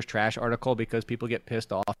last year's trash article because people get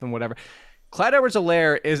pissed off and whatever. Clyde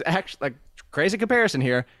Edwards-Helaire is actually, like, crazy comparison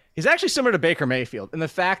here. He's actually similar to Baker Mayfield in the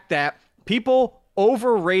fact that people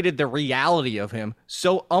overrated the reality of him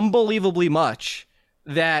so unbelievably much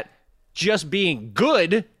that just being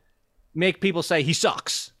good make people say he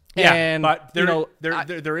sucks. Yeah, and, but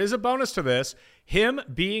there is a bonus to this. Him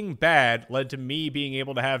being bad led to me being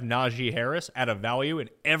able to have Najee Harris at a value in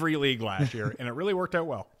every league last year, and it really worked out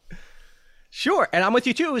well. Sure, and I'm with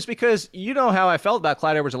you too, is because you know how I felt about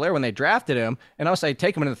Clyde Edwards-Helaire when they drafted him, and I was like,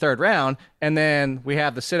 take him in the third round, and then we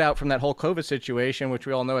have the sit out from that whole COVID situation, which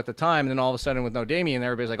we all know at the time, and then all of a sudden with no Damian,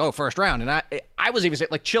 everybody's like, oh, first round, and I was even saying,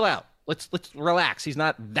 like, chill out, let's relax, he's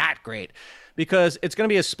not that great, because it's going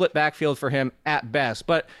to be a split backfield for him at best,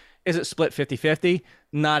 but is it split 50-50?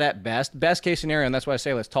 Not at best. Best case scenario, and that's why I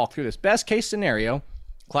say let's talk through this. Best case scenario,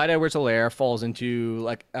 Clyde Edwards-Helaire falls into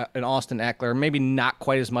like an Austin Eckler, maybe not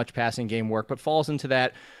quite as much passing game work, but falls into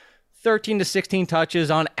that 13 to 16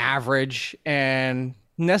 touches on average and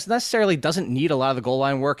necessarily doesn't need a lot of the goal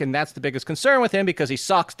line work, and that's the biggest concern with him because he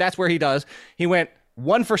sucks. That's where he does. He went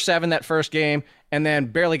 1 for 7 that first game and then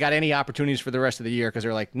barely got any opportunities for the rest of the year because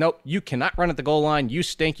they're like, nope, you cannot run at the goal line. You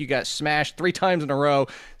stink. You got smashed 3 times in a row,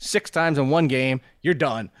 6 times in one game. You're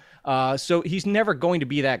done. So he's never going to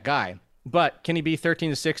be that guy. But can he be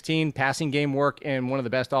 13 to 16 passing game work in one of the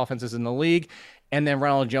best offenses in the league? And then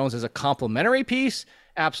Ronald Jones as a complementary piece?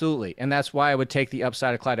 Absolutely. And that's why I would take the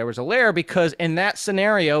upside of Clyde Edwards-Helaire, because in that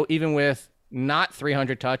scenario, even with not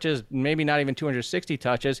 300 touches, maybe not even 260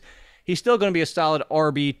 touches, he's still going to be a solid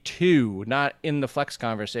RB2, not in the flex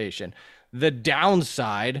conversation. The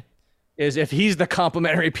downside is if he's the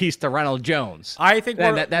complementary piece to Ronald Jones. I think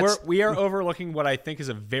we are overlooking what I think is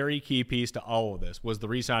a very key piece to all of this was the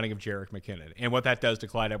re-signing of Jerick McKinnon and what that does to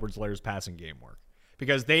Clyde Edwards-Helaire's passing game work.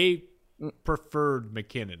 Because they preferred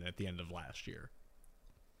McKinnon at the end of last year.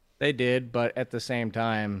 They did, but at the same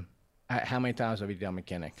time, how many times have you done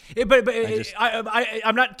McKinnon?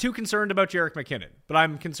 I'm not too concerned about Jerick McKinnon, but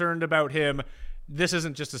I'm concerned about him. This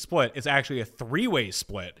isn't just a split. It's actually a 3-way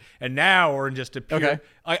split. And now we're in just a pure... Okay.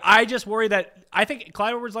 I just worry that... I think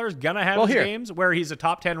Clyde Edwards-Helaire is going to have games where he's a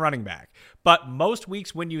top 10 running back. But most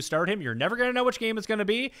weeks when you start him, you're never going to know which game it's going to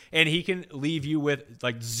be, and he can leave you with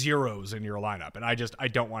like zeros in your lineup. And I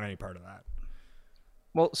don't want any part of that.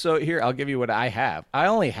 Well, so here, I'll give you what I have. I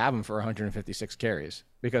only have him for 156 carries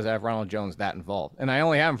because I have Ronald Jones that involved. And I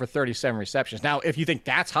only have him for 37 receptions. Now, if you think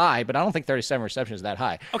that's high, but I don't think 37 receptions is that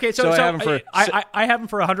high. Okay, so I have him for I have him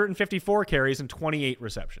for 154 carries and 28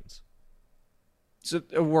 receptions. So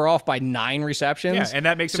we're off by 9 receptions? Yeah, and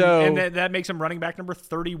that makes him that makes him running back number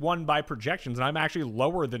 31 by projections, and I'm actually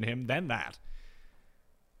lower than him than that.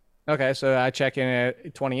 Okay, so I check in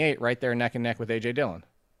at 28 right there neck and neck with A.J. Dillon.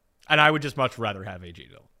 And I would just much rather have A.J.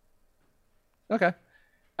 Dillon. Okay.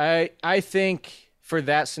 I think for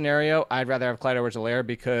that scenario, I'd rather have Clyde Edwards-Helaire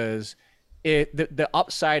because the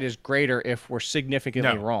upside is greater if we're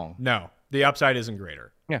significantly wrong. No, the upside isn't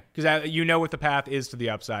greater. Yeah. Because you know what the path is to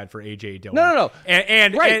the upside for A.J. Dillon. No.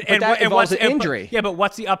 And that involves an injury. Yeah, but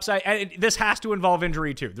what's the upside? And this has to involve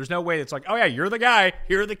injury too. There's no way it's like, oh yeah, you're the guy.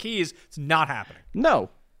 Here are the keys. It's not happening.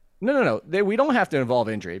 No. We don't have to involve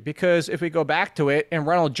injury because if we go back to it and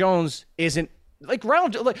Ronald Jones isn't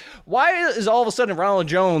why is all of a sudden Ronald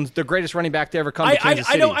Jones the greatest running back to ever come to Kansas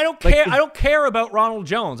City? I don't care. I don't care about Ronald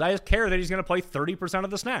Jones. I just care that he's going to play 30%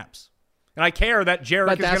 of the snaps. And I care that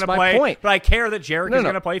Jerick is going to play. Point. But I care that Jerick is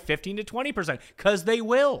going to play 15 to 20% because they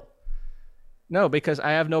will. No, because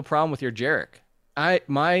I have no problem with your Jerick.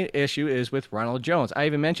 My issue is with Ronald Jones. I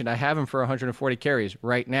even mentioned I have him for 140 carries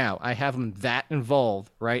right now. I have him that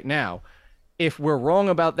involved right now. If we're wrong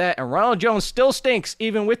about that, and Ronald Jones still stinks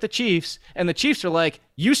even with the Chiefs, and the Chiefs are like,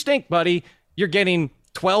 you stink, buddy. You're getting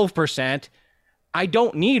 12%. I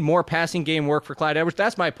don't need more passing game work for Clyde Edwards.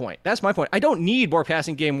 That's my point. I don't need more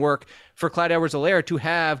passing game work for Clyde Edwards-Helaire to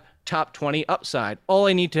have top 20 upside. All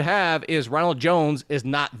I need to have is Ronald Jones is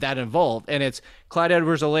not that involved. And it's Clyde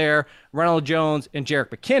Edwards-Helaire, Ronald Jones, and Jerick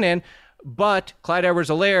McKinnon. But Clyde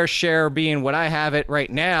Edwards-Helaire share being what I have it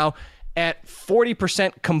right now at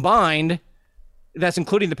 40% combined, that's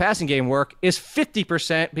including the passing game work, is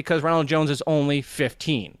 50% because Ronald Jones is only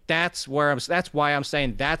 15. That's why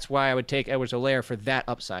I would take Edwards-Helaire for that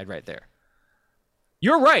upside right there.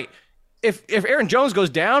 You're right. If Aaron Jones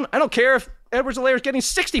goes down, I don't care if Edwards-Helaire is getting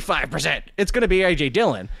 65%. It's going to be A.J.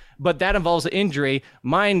 Dillon, but that involves the injury.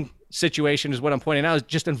 Mine situation is what I'm pointing out. It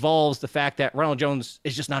just involves the fact that Ronald Jones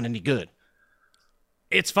is just not any good.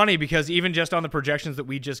 It's funny because even just on the projections that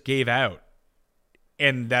we just gave out,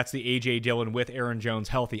 and that's the A.J. Dillon with Aaron Jones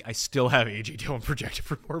healthy, I still have A.J. Dillon projected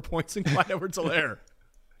for more points than Clyde Edwards-Helaire.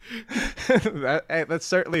 That's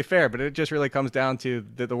certainly fair, but it just really comes down to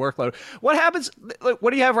the workload. What happens? What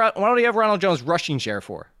do you have? Why don't you have Ronald Jones rushing share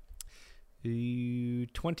for?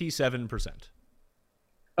 27%.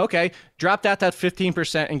 Okay, drop that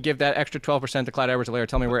 15% and give that extra 12% to Clyde Edwards-Helaire.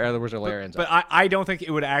 Tell me where Edwards-Helaire ends up. But I don't think it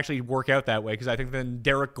would actually work out that way because I think then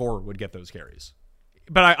Derek Gore would get those carries.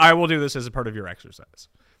 But I will do this as a part of your exercise.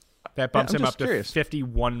 That bumps him up to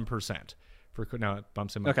 51%. No, it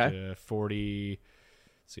bumps him up to 40.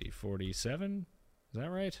 Let's see, 47. Is that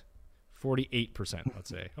right? 48%, let's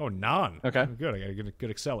say. Oh, none. Okay. Good. I got a good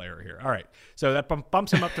Excel error here. All right. So that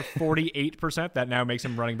bumps him up to 48%. That now makes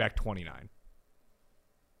him running back 29.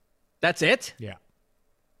 That's it? Yeah.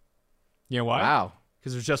 You know why? Wow.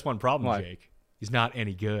 Because there's just one problem, Jake. He's not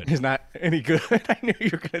any good. He's not any good. I knew you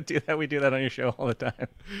were going to do that. We do that on your show all the time.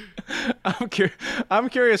 I'm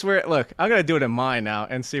curious where. Look, I'm going to do it in mine now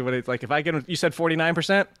and see what it's like. If I get him, you said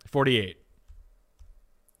 49%? 48.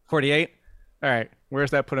 48? All right. Where's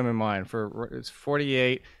that put him in mine? It's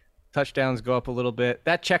 48. Touchdowns go up a little bit.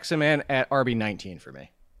 That checks him in at RB 19 for me.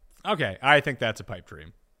 Okay. I think that's a pipe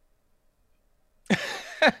dream.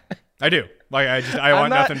 I do. I want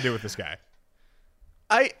nothing to do with this guy.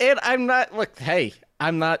 I'm not. Look, hey,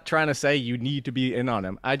 I'm not trying to say you need to be in on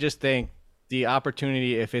him. I just think the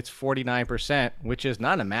opportunity, if it's 49%, which is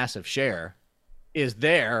not a massive share, is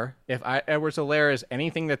there. If Edwards-Helaire is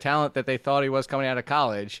anything the talent that they thought he was coming out of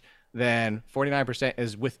college, then 49%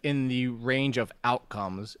 is within the range of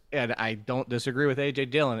outcomes. And I don't disagree with A.J.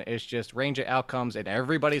 Dillon. It's just range of outcomes, and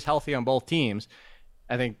everybody's healthy on both teams.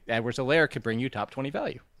 I think Edwards-Helaire could bring you top 20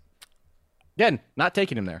 value. Again, not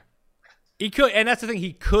taking him there. He could, and that's the thing.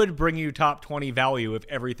 He could bring you top 20 value if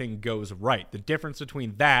everything goes right. The difference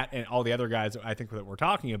between that and all the other guys I think that we're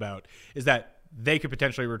talking about is that they could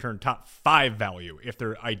potentially return top 5 value if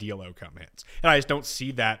their ideal outcome hits. And I just don't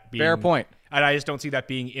see that being... Fair point. And I just don't see that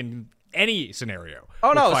being in any scenario.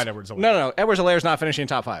 Oh, no. Clyde Edwards-Helaire. No. Edwards-Helaire's not finishing in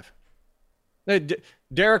top 5.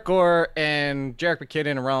 Derek Gore and Jerick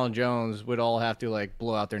McKinnon and Ronald Jones would all have to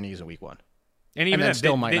blow out their knees in week 1. And even then,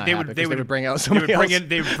 still might not happen they would bring out somebody else.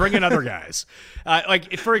 They would bring in other guys.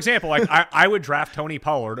 For example, I would draft Tony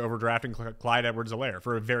Pollard over drafting Clyde Edwards-Helaire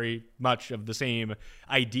for very much of the same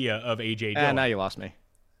idea of A.J. Dillon. And now you lost me.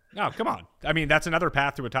 Oh, come on. I mean, that's another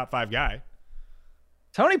path to a top 5 guy.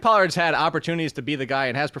 Tony Pollard's had opportunities to be the guy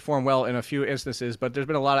and has performed well in a few instances, but there's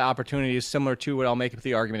been a lot of opportunities similar to what I'll make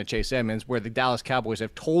the argument of Chase Edmonds, where the Dallas Cowboys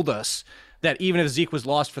have told us that even if Zeke was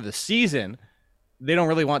lost for the season, they don't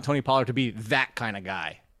really want Tony Pollard to be that kind of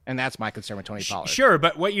guy, and that's my concern with Tony Pollard. Sure,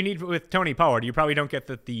 but what you need with Tony Pollard, you probably don't get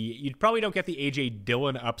the A.J.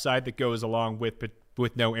 Dillon upside that goes along with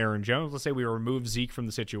no Aaron Jones. Let's say we remove Zeke from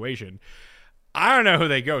the situation. I don't know who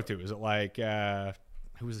they go to. Is it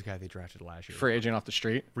who was the guy they drafted last year? Free agent off the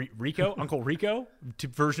street. Rico? Uncle Rico?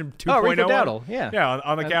 Version 2.0? Oh, Rico Dowdle, yeah. Yeah,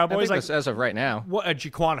 on the Cowboys. I think as of right now.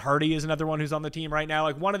 Jaquan Hardy is another one who's on the team right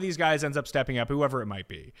now. One of these guys ends up stepping up, whoever it might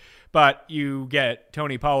be. But you get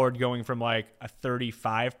Tony Pollard going from a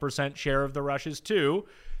 35% share of the rushes to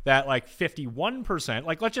that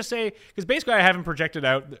 51%. Let's just say, because basically I have him projected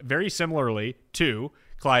out very similarly to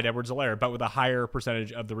Clyde Edwards-Helaire, but with a higher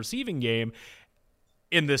percentage of the receiving game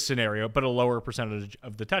in this scenario, but a lower percentage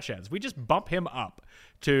of the touchdowns. We just bump him up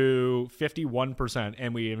to 51%,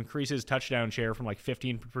 and we increase his touchdown share from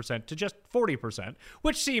 15% to just 40%,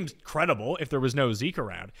 which seems credible if there was no Zeke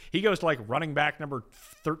around. He goes to running back number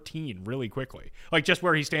 13 really quickly. Just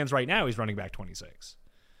where he stands right now, he's running back 26.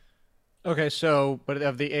 Okay, so, but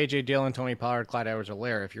of the A.J. Dillon, Tony Pollard, Clyde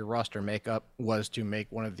Edwards-Helaire, if your roster makeup was to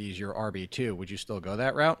make one of these your RB2, would you still go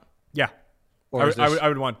that route? Yeah. I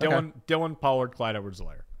would want Dillon, Pollard, Clyde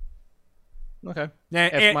Edwards-Helaire. Okay.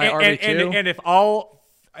 And if all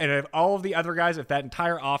of the other guys, if that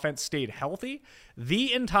entire offense stayed healthy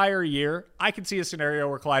the entire year, I could see a scenario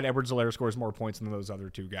where Clyde Edwards-Helaire scores more points than those other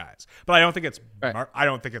two guys. But I don't think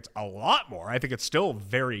it's a lot more. I think it's still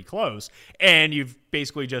very close, and you've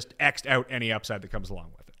basically just X'd out any upside that comes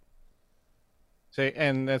along with it. See,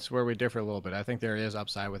 and that's where we differ a little bit. I think there is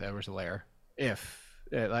upside with Edwards-Helaire.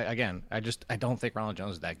 Again, I don't think Ronald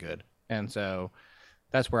Jones is that good, and so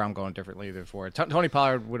that's where I'm going differently than for it. Tony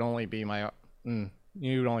Pollard would only be my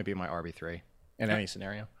RB3 in any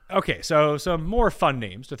scenario. Okay, so some more fun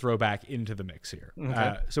names to throw back into the mix here.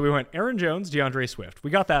 Okay. So we went Aaron Jones, DeAndre Swift.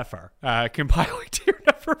 We got that far. Compiling tier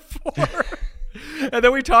number 4. And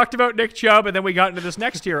then we talked about Nick Chubb, and then we got into this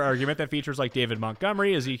next tier argument that features like David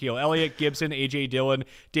Montgomery, Ezekiel Elliott, Gibson, A.J. Dillon,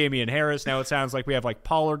 Damian Harris. Now it sounds like we have like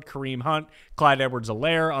Pollard, Kareem Hunt, Clyde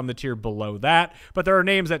Edwards-Helaire on the tier below that. But there are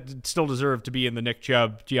names that still deserve to be in the Nick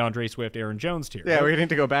Chubb, DeAndre Swift, Aaron Jones tier. Yeah, we need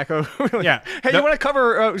to go back over. Yeah. Hey, you want to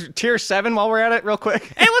cover tier 7 while we're at it real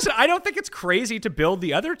quick? Hey, listen, I don't think it's crazy to build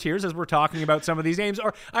the other tiers as we're talking about some of these names.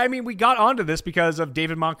 Or, I mean, we got onto this because of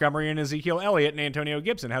David Montgomery and Ezekiel Elliott and Antonio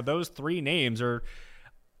Gibson. How those three names are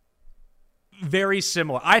very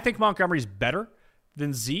similar. I think Montgomery's better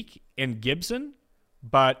than Zeke and Gibson,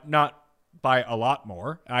 but not by a lot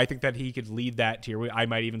more. I think that he could lead that tier. I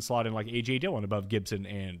might even slot in like A.J. Dillon above Gibson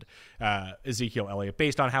and Ezekiel Elliott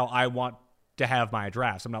based on how I want to have my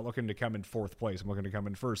drafts. I'm not looking to come in fourth place. I'm looking to come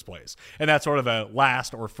in first place. And that's sort of a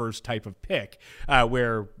last or first type of pick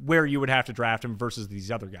where you would have to draft him versus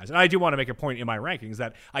these other guys. And I do want to make a point in my rankings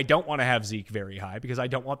that I don't want to have Zeke very high because I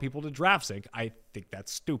don't want people to draft Zeke. I think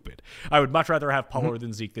that's stupid. I would much rather have Pollard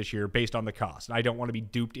than Zeke this year based on the cost. And I don't want to be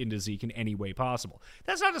duped into Zeke in any way possible.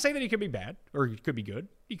 That's not to say that he could be bad or he could be good.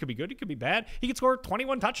 He could be good. He could be bad. He could score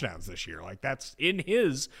 21 touchdowns this year. Like, that's in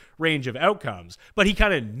his range of outcomes. But he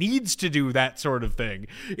kind of needs to do that sort of thing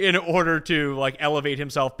in order to, like, elevate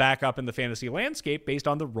himself back up in the fantasy landscape based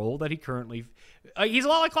on the role that he currently... he's a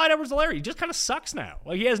lot like Clyde Edwards-Helaire. He just kind of sucks now.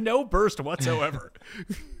 Like, he has no burst whatsoever.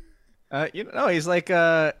 He's like...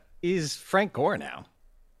 he's Frank Gore now.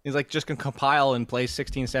 He's like just going to compile and play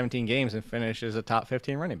 16, 17 games and finish as a top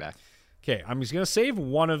 15 running back. Okay, I'm just going to save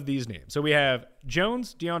one of these names. So we have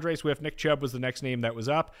Jones, DeAndre Swift, Nick Chubb was the next name that was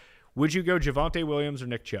up. Would you go Javonte Williams or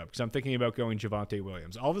Nick Chubb? Because I'm thinking about going Javonte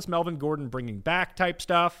Williams. All this Melvin Gordon bringing back type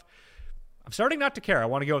stuff, I'm starting not to care. I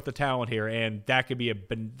want to go with the talent here, and that could be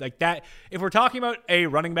like that. If we're talking about a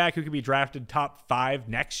running back who could be drafted top 5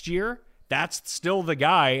 next year, that's still the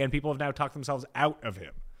guy, and people have now talked themselves out of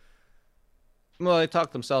him. Well, they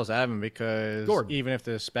talked themselves out of him because Gordon. Even if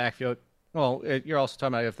this backfield... Well, you're also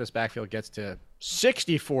talking about if this backfield gets to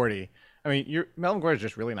 60-40. I mean, Melvin Gordon's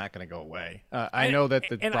just really not going to go away. I know that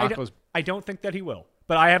the Broncos... I don't think that he will.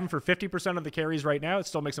 But I have him for 50% of the carries right now. It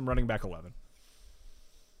still makes him running back 11.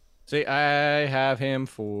 See, I have him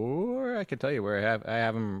for... I can tell you where I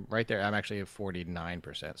have him right there. I'm actually at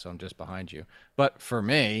 49%, so I'm just behind you. But for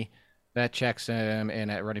me... That checks him in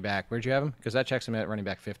at running back. Where'd you have him? Because that checks him at running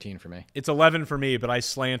back 15 for me. It's 11 for me, but I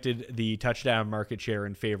slanted the touchdown market share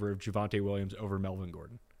in favor of Javonte Williams over Melvin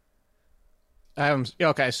Gordon. I have him.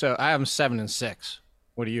 Okay, so I have him 7 and 6.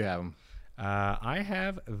 What do you have him? I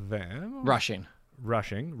have them rushing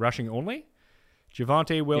only.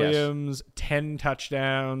 Javonte Williams, yes. 10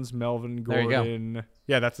 touchdowns. Melvin Gordon.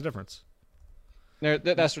 Yeah, that's the difference. That's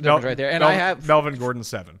the difference right there. And I have Melvin Gordon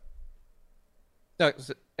 7.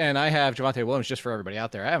 And I have Javonte Williams, just for everybody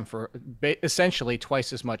out there. I have him for essentially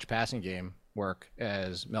twice as much passing game work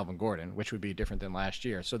as Melvin Gordon, which would be different than last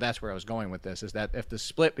year. So that's where I was going with this, is that if the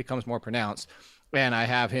split becomes more pronounced, and I do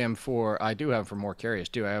have him for more carries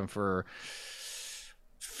too. I have him for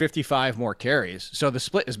 55 more carries. So the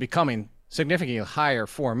split is becoming significantly higher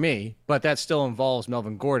for me, but that still involves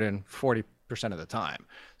Melvin Gordon 40% of the time.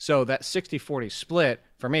 So that 60-40 split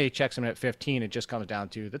for me checks him at 15. It just comes down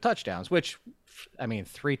to the touchdowns, which, I mean,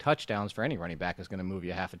 3 touchdowns for any running back is going to move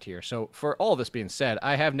you half a tier. So for all this being said,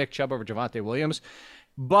 I have Nick Chubb over Javonte Williams,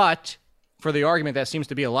 but for the argument that seems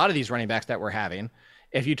to be a lot of these running backs that we're having,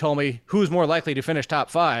 if you told me who's more likely to finish top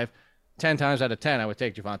 5, 10 times out of 10, I would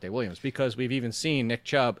take Javonte Williams, because we've even seen Nick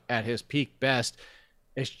Chubb at his peak best.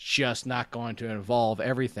 It's just not going to involve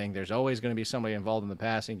everything. There's always going to be somebody involved in the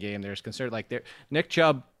passing game. There's concern Nick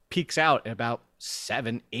Chubb peaks out at about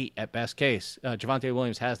 7, 8 at best case. Javonte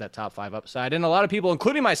Williams has that top 5 upside. And a lot of people,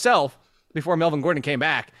 including myself, before Melvin Gordon came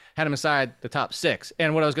back, had him inside the top 6.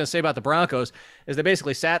 And what I was going to say about the Broncos is they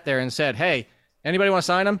basically sat there and said, hey, anybody want to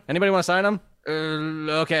sign him? Anybody want to sign him?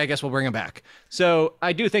 Okay, I guess we'll bring him back. So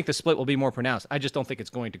I do think the split will be more pronounced. I just don't think it's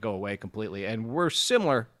going to go away completely. And we're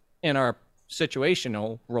similar in our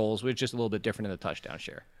situational roles, which is just a little bit different in the touchdown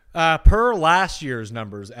share. Per last year's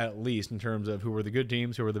numbers, at least in terms of who were the good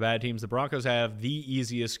teams, who were the bad teams, the Broncos have the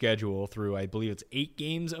easiest schedule through, I believe it's 8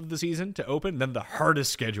 games of the season to open, then the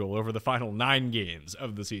hardest schedule over the final 9 games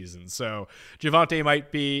of the season. So Javonte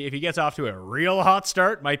might be, if he gets off to a real hot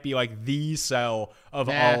start, might be like the sell of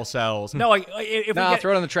all sells. No, like I'll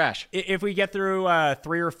throw it in the trash. If we get through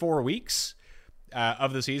 3 or 4 weeks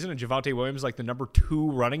of the season and Javonte Williams like the number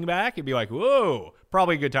 2 running back, it'd be like, whoa,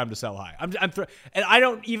 probably a good time to sell high. And I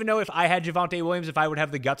don't even know if I had Javonte Williams if I would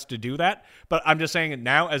have the guts to do that, but I'm just saying it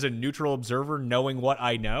now as a neutral observer, knowing what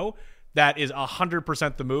I know, that is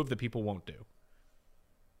 100% the move that people won't do.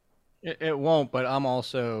 It won't, but I'm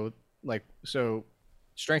also like, so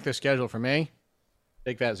strength of schedule for me,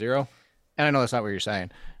 Big fat zero. And I know that's not what you're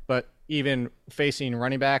saying, but even facing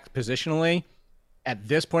running back positionally at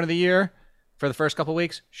this point of the year for the first couple of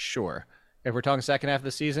weeks, sure. If we're talking second half of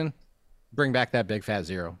the season, bring back that big fat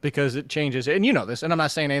zero because it changes. And you know this, and I'm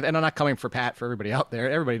not saying anything, and I'm not coming for Pat for everybody out there.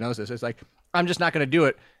 Everybody knows this. It's like, I'm just not going to do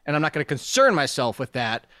it, and I'm not going to concern myself with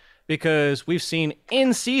that because we've seen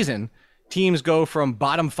in season teams go from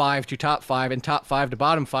bottom 5 to top 5 and top 5 to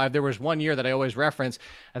bottom 5. There was one year that I always reference.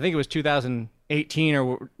 I think it was 2018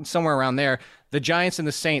 or somewhere around there. The Giants and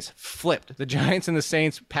the Saints flipped. The Giants and the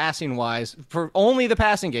Saints passing wise for only the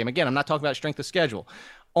passing game. Again, I'm not talking about strength of schedule.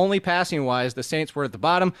 Only passing wise, the Saints were at the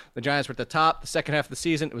bottom, the Giants were at the top. The second half of the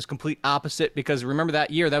season, it was complete opposite because remember that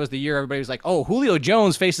year, that was the year everybody was like, oh, Julio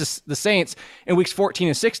Jones faces the Saints in weeks 14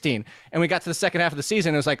 and 16. And we got to the second half of the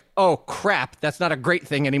season, it was like, oh, crap, that's not a great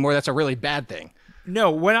thing anymore. That's a really bad thing.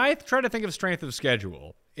 No, when I try to think of strength of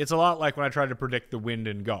schedule, it's a lot like when I try to predict the wind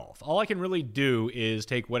in golf. All I can really do is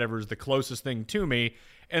take whatever's the closest thing to me,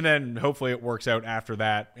 and then hopefully it works out after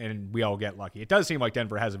that, and we all get lucky. It does seem like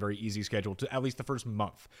Denver has a very easy schedule to at least the first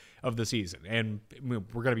month of the season, and we're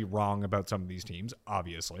going to be wrong about some of these teams,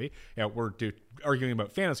 obviously. We're arguing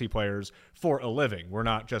about fantasy players for a living. We're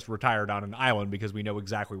not just retired on an island because we know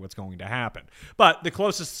exactly what's going to happen. But the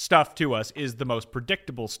closest stuff to us is the most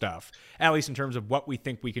predictable stuff, at least in terms of what we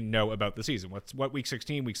think we can know about the season. What week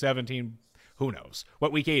 16, week 17, who knows?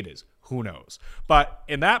 What week 8 is, who knows? But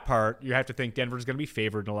in that part, you have to think Denver's going to be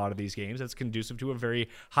favored in a lot of these games. That's conducive to a very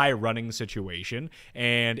high running situation.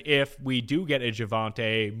 And if we do get a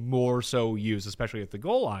Javonte more so used, especially at the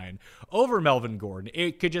goal line, over Melvin Gordon,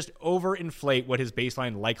 it could just overinflate what his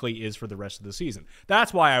baseline likely is for the rest of the season.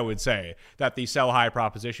 That's why I would say that the sell high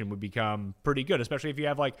proposition would become pretty good, especially if you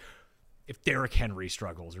have if Derrick Henry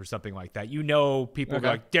struggles or something like that. People go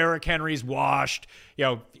like, Derrick Henry's washed,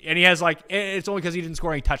 and he has it's only because he didn't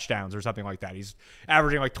score any touchdowns or something like that. He's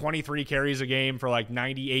averaging 23 carries a game for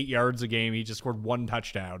 98 yards a game. He just scored 1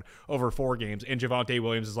 touchdown over 4 games, and Javonte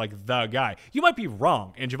Williams is the guy. You might be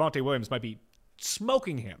wrong, and Javonte Williams might be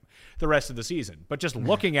smoking him the rest of the season. But just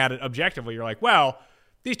looking at it objectively, you're like, well,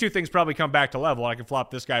 these two things probably come back to level. I can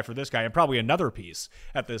flop this guy for this guy and probably another piece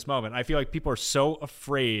at this moment. I feel like people are so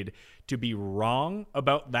afraid to be wrong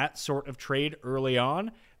about that sort of trade early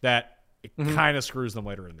on that it kind of screws them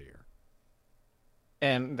later in the year.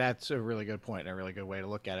 And that's a really good point and a really good way to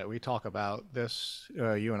look at it. We talk about this,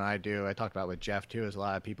 you and I do. I talked about with Jeff too, is a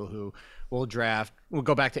lot of people who will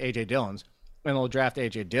go back to A.J. Dillon's, and they'll draft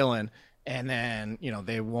A.J. Dillon, and then,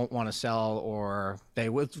 they won't want to sell, or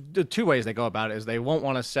the two ways they go about it is they won't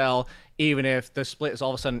want to sell even if the split is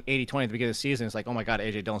all of a sudden 80-20 at the beginning of the season. It's like, oh my God,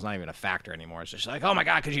 A.J. Dillon's not even a factor anymore. It's just like, oh my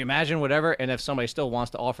God, could you imagine, whatever. And if somebody still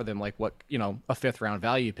wants to offer them a 5th round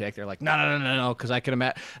value pick, they're like, no, because I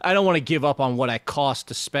don't want to give up on what I cost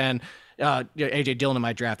to spend A.J. Dillon in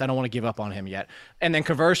my draft. I don't want to give up on him yet. And then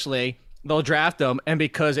conversely, they'll draft him, and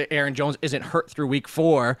because Aaron Jones isn't hurt through week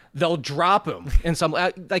 4, they'll drop him. And some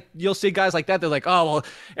you'll see guys like that. They're like, oh well,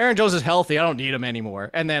 Aaron Jones is healthy. I don't need him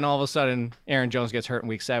anymore. And then all of a sudden, Aaron Jones gets hurt in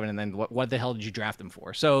week 7, and then what the hell did you draft him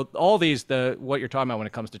for? So all these, what you're talking about when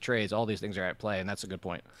it comes to trades, all these things are at play, and that's a good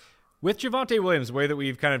point. With Javonte Williams, the way that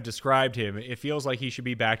we've kind of described him, it feels like he should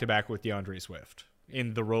be back to back with DeAndre Swift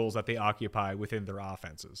in the roles that they occupy within their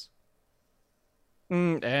offenses.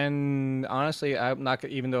 And honestly, I'm not,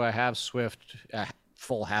 even though I have Swift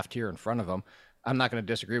full half tier in front of him, I'm not going to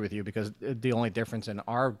disagree with you because the only difference in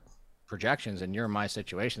our projections and my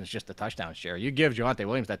situation is just the touchdown share. You give Javonte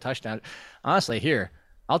Williams that touchdown. Honestly, here,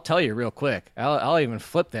 I'll tell you real quick. I'll even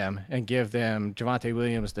flip them and give them Javonte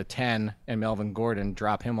Williams the 10 and Melvin Gordon,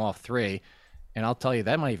 drop him off 3. And I'll tell you,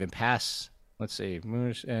 that might even pass. Let's see,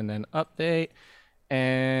 Moose, and then update.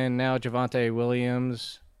 And now Javonte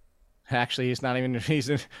Williams... Actually, he's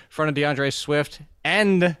in front of DeAndre Swift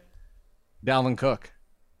and Dalvin Cook.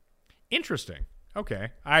 Interesting. Okay.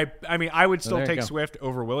 I mean, I would still take go. Swift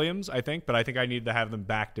over Williams, I think, but I think I need to have them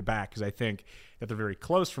back to back because I think that they're very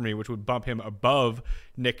close for me, which would bump him above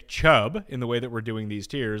Nick Chubb in the way that we're doing these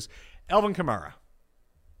tiers. Alvin Kamara.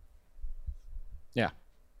 Yeah.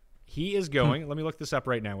 He is going, let me look this up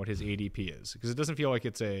right now, what his ADP is, because it doesn't feel like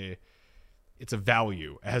it's a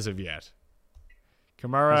value as of yet.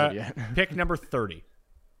 Kamara, pick number 30.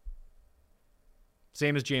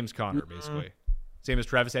 Same as James Conner, basically. Same as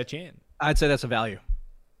Travis Etienne. I'd say that's a value.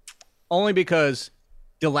 Only because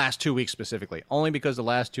the last 2 weeks specifically. Only because the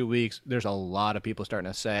last 2 weeks, there's a lot of people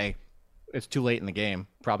starting to say it's too late in the game.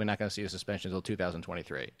 Probably not going to see a suspension until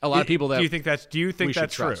 2023. A lot of people that do you think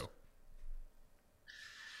that's true?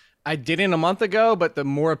 I didn't a month ago, but the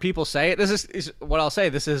more people say it, this is what I'll say.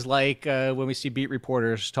 This is like when we see beat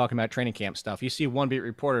reporters talking about training camp stuff. You see one beat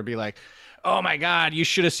reporter be like, oh my God, you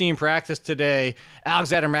should have seen practice today.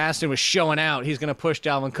 Alexander Mattison was showing out. He's going to push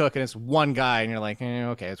Dalvin Cook, and it's one guy. And you're like,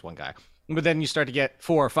 okay, it's one guy. But then you start to get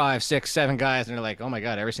 4, 5, 6, 7 guys, and you're like, oh my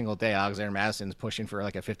God, every single day Alexander Madison's pushing for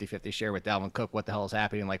like a 50-50 share with Dalvin Cook. What the hell is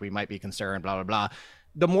happening? Like, we might be concerned, blah, blah, blah.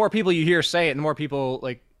 The more people you hear say it, and the more people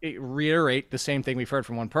like reiterate the same thing we've heard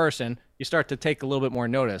from one person, you start to take a little bit more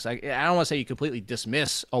notice. I don't want to say you completely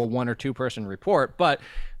dismiss a 1 or 2 person report, but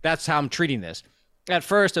that's how I'm treating this. At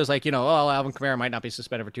first, I was like, Alvin Kamara might not be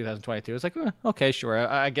suspended for 2022. It's like, okay, sure.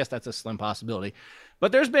 I guess that's a slim possibility.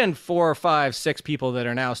 But there's been 4, 5, 6 people that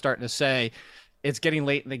are now starting to say it's getting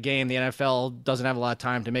late in the game. The NFL doesn't have a lot of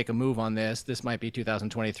time to make a move on this. This might be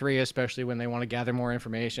 2023, especially when they want to gather more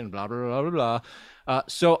information, blah, blah, blah, blah, blah.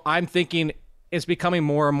 So I'm thinking it's becoming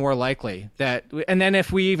more and more likely that, and then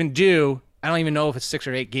if we even do, I don't even know if it's 6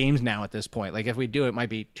 or 8 games now at this point. Like if we do, it might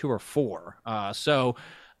be 2 or 4. So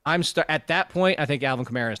I'm at that point, I think Alvin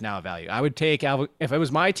Kamara is now a value. I would take Alvin if it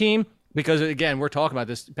was my team, because again, we're talking about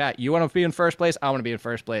this, Pat, you want to be in first place? I want to be in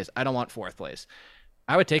first place. I don't want 4th place.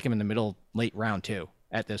 I would take him in the middle, late round 2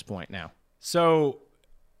 at this point now. So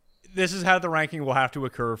this is how the ranking will have to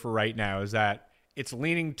occur for right now, is that it's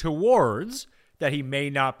leaning towards that he may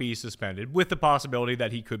not be suspended, with the possibility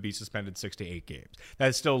that he could be suspended 6 to 8 games.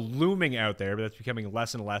 That's still looming out there, but that's becoming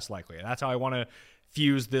less and less likely. And that's how I want to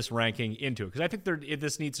fuse this ranking into it, because I think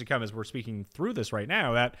this needs to come, as we're speaking through this right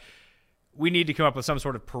now, that we need to come up with some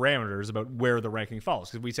sort of parameters about where the ranking falls.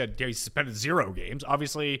 Because we said he suspended 0 games.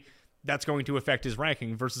 Obviously, that's going to affect his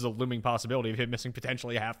ranking versus a looming possibility of him missing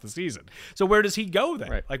potentially half the season. So where does he go then?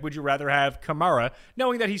 Right. Like, would you rather have Kamara,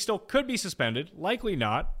 knowing that he still could be suspended, likely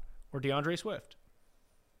not, or DeAndre Swift?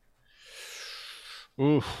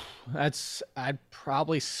 Ooh, I'd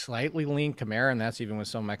probably slightly lean Kamara, and that's even with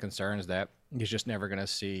some of my concerns that he's just never going to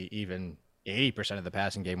see even 80% of the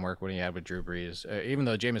passing game work when he had with Drew Brees. Even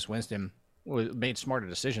though Jameis Winston made smarter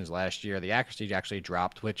decisions last year, the accuracy actually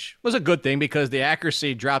dropped, which was a good thing because the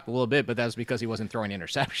accuracy dropped a little bit, but that's because he wasn't throwing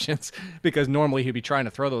interceptions, because normally he'd be trying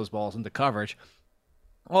to throw those balls into coverage.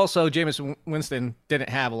 Also, Jameis Winston didn't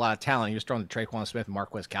have a lot of talent. He was throwing to Traquan Smith and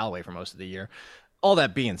Marquez Callaway for most of the year. All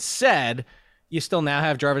that being said, you still now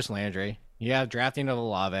have Jarvis Landry. You have drafting of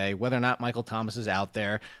Olave, whether or not Michael Thomas is out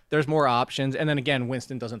there. There's more options. And then again,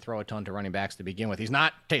 Winston doesn't throw a ton to running backs to begin with. He's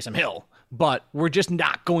not Taysom Hill, but we're just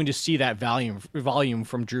not going to see that volume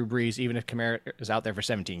from Drew Brees, even if Kamara is out there for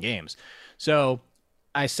 17 games. So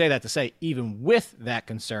I say that to say, even with that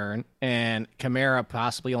concern, and Kamara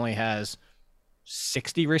possibly only has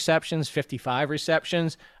 60 receptions, 55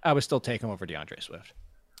 receptions, I would still take him over DeAndre Swift.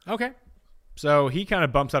 Okay. So he kind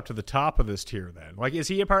of bumps up to the top of this tier then. Like, is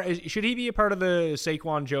he a part? Should he be a part of the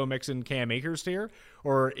Saquon, Joe Mixon, Cam Akers tier,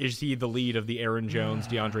 or is he the lead of the Aaron Jones,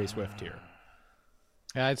 DeAndre Swift tier?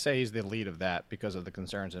 I'd say he's the lead of that because of the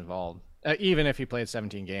concerns involved. Even if he played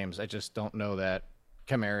 17 games, I just don't know that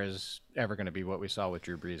Kamara is ever going to be what we saw with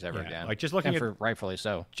Drew Brees again. Like just looking at rightfully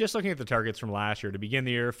so. Just looking at the targets from last year to begin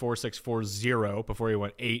the year, 4.640 before he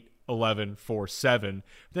went 8.11, 4.7.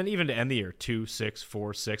 Then even to end the year,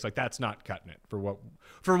 2.646. Like that's not cutting it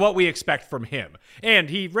for what we expect from him. And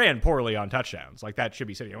he ran poorly on touchdowns. Like that should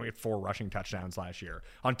be said. He only had 4 rushing touchdowns last year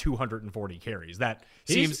on 240 carries. That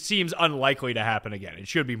seems unlikely to happen again. It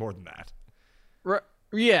should be more than that. Right.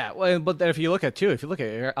 Yeah, well, but then if you look at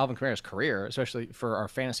Alvin Kamara's career, especially for our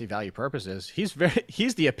fantasy value purposes, he's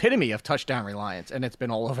the epitome of touchdown reliance, and it's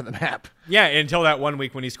been all over the map. Yeah, until that 1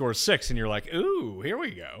 week when he scores 6, and you're like, ooh, here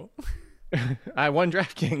we go. I won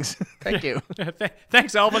DraftKings. Thank you.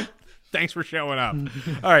 Thanks, Alvin. Thanks for showing up.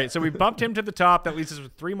 All right, so we bumped him to the top. That leaves us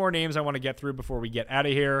with 3 more names I want to get through before we get out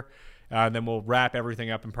of here. And then we'll wrap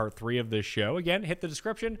everything up in part 3 of this show. Again, hit the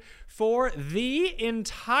description for the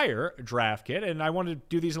entire draft kit. And I want to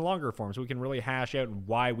do these in longer form so we can really hash out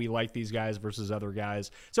why we like these guys versus other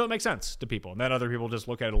guys, so it makes sense to people. And then other people just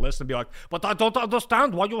look at a list and be like, but I don't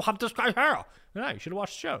understand why you have this guy here. No, you should have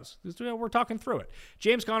watched the shows. We're talking through it.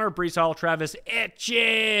 James Conner, Breece Hall, Travis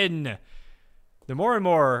Etienne. The more and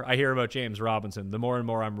more I hear about James Robinson, the more and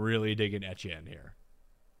more I'm really digging Etienne here.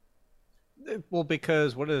 Well,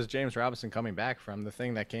 because what is James Robinson coming back from? The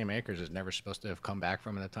thing that Cam Akers is never supposed to have come back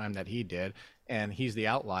from in the time that he did, and he's the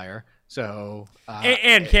outlier. So,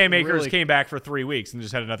 and Cam Akers really came back for 3 weeks and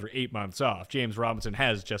just had another 8 months off. James Robinson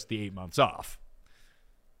has just the 8 months off.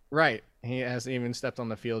 Right. He hasn't even stepped on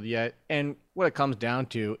the field yet. And what it comes down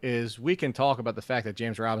to is we can talk about the fact that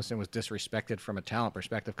James Robinson was disrespected from a talent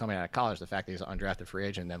perspective coming out of college, the fact that he's an undrafted free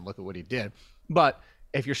agent, and then look at what he did. But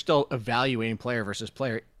if you're still evaluating player versus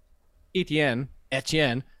player, Etienne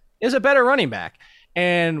is a better running back.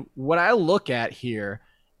 And what I look at here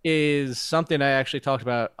is something I actually talked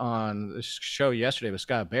about on the show yesterday with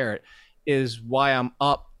Scott Barrett, is why I'm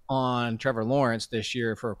up on Trevor Lawrence this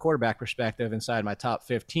year for a quarterback perspective inside my top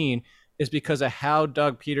 15 is because of how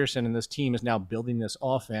Doug Peterson and this team is now building this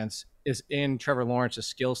offense is in Trevor Lawrence's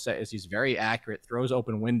skill set is he's very accurate, throws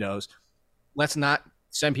open windows. Let's not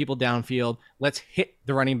send people downfield. Let's hit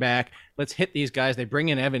the running back. Let's hit these guys. They bring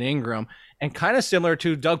in Evan Ingram, and kind of similar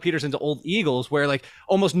to Doug Peterson's old Eagles, where like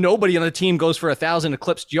almost nobody on the team goes for 1,000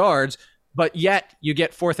 eclipsed yards, but yet you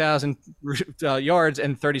get 4,000 yards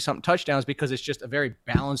and 30-something touchdowns because it's just a very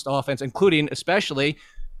balanced offense, including especially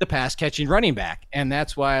the pass-catching running back. And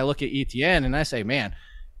that's why I look at ETN and I say, man,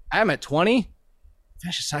 I'm at 20.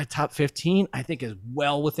 Finish inside top 15, I think is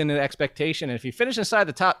well within the expectation. And if you finish inside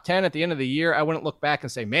the top 10 at the end of the year, I wouldn't look back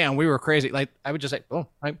and say, man, we were crazy. Like I would just say, oh,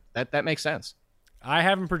 that makes sense. I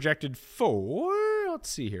haven't projected for, let's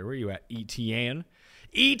see here. Where are you at, ETN?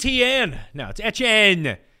 ETN. No, it's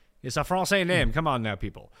Etienne. It's a Francais name. Come on now,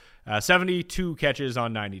 people. 72 catches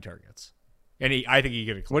on 90 targets. And I think he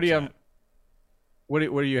could eclipse What do you have? that.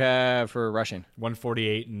 What do you have for rushing?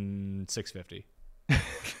 148 and 650.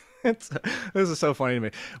 This is so funny to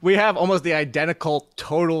me. We have almost the identical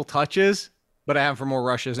total touches, but I have for more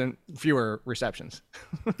rushes and fewer receptions.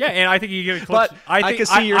 Yeah, and I think he could eclipse. But I can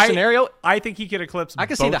see your scenario. I think he could eclipse. I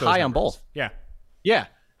can see the those high numbers. on both. Yeah. Yeah.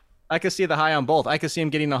 I could see the high on both. I could see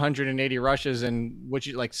him getting 180 rushes and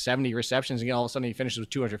like 70 receptions, and all of a sudden he finishes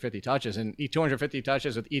with 250 touches. And 250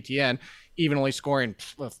 touches with ETN, even only scoring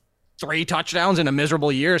 3 touchdowns in a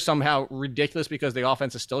miserable year, somehow ridiculous because the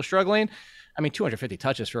offense is still struggling. I mean, 250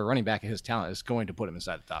 touches for a running back of his talent is going to put him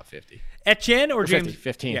inside the top 50. Etienne or James?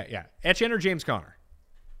 15. Yeah. Etienne or James Conner?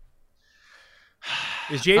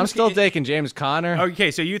 Is James? I'm still taking James Conner.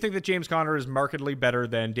 Okay, so you think that James Conner is markedly better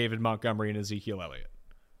than David Montgomery and Ezekiel Elliott?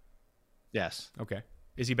 Yes. Okay.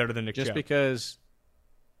 Is he better than Nick Just Chubb? because.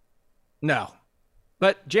 No.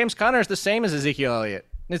 But James Conner is the same as Ezekiel Elliott.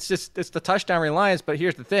 It's the touchdown reliance, but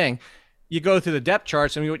here's the thing. You go through the depth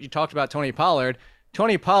charts and what you talked about Tony Pollard.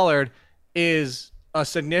 Tony Pollard is a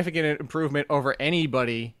significant improvement over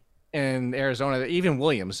anybody in Arizona, even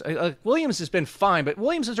Williams. Williams has been fine, but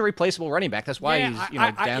Williams is a replaceable running back. That's why he's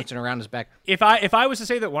dancing around his back. If I was to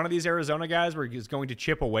say that one of these Arizona guys is going to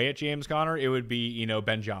chip away at James Conner, it would be,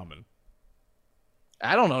 Benjamin.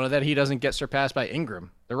 I don't know that he doesn't get surpassed by Ingram,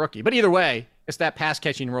 the rookie. But either way, it's that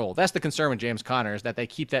pass-catching role. That's the concern with James Conner, is that they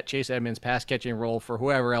keep that Chase Edmonds pass-catching role for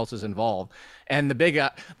whoever else is involved. And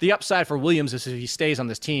the upside for Williams is if he stays on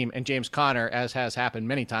this team and James Conner, as has happened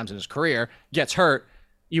many times in his career, gets hurt,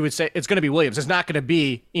 you would say it's going to be Williams. It's not going to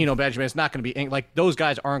be Benjamin. It's not going to be like those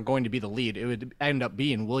guys aren't going to be the lead. It would end up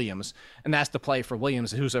being Williams, and that's the play for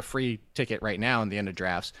Williams, who's a free ticket right now in the end of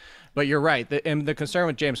drafts. But you're right. The concern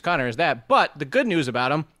with James Conner is that. But the good news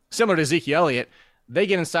about him, similar to Ezekiel Elliott, they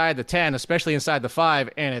get inside the 10, especially inside the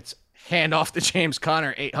 5, and it's hand off to James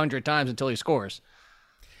Conner 800 times until he scores.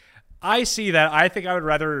 I see that. I think I would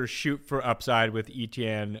rather shoot for upside with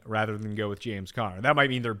Etienne rather than go with James Conner. That might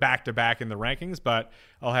mean they're back-to-back in the rankings, but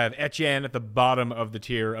I'll have Etienne at the bottom of the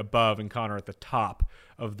tier above and Conner at the top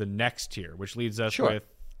of the next tier, which leaves us with,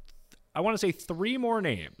 I want to say, 3 more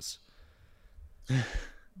names.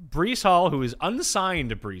 Breece Hall, who is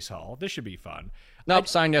unsigned Breece Hall. This should be fun. Nope,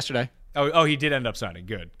 signed yesterday. Oh, he did end up signing.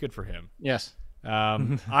 Good for him. Yes.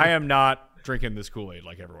 I am not drinking this Kool-Aid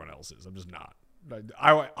like everyone else is. I'm just not.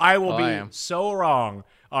 I will be so wrong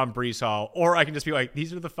on Breece Hall, or I can just be like,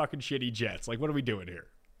 these are the fucking shitty Jets. Like, what are we doing here?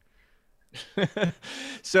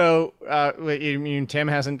 So, you mean Tim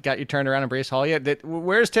hasn't got you turned around on Breece Hall yet?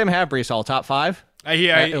 Where's Tim have Breece Hall? Top 5?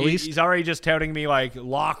 At least he's already just touting me like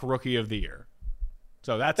lock rookie of the year.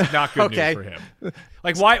 So that's not good news for him.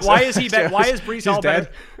 Like, why is he? Why is Breece Hall better?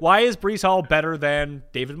 Why is Breece Hall better than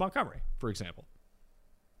David Montgomery, for example?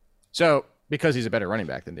 So, because he's a better running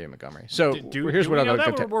back than David Montgomery. So here's what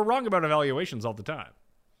we're wrong about evaluations all the time.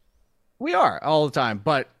 We are all the time,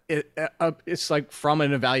 but it's like from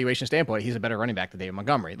an evaluation standpoint, he's a better running back than David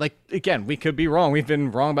Montgomery. Like, again, we could be wrong. We've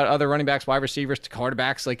been wrong about other running backs, wide receivers, to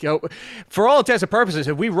quarterbacks. Like, for all intents and purposes,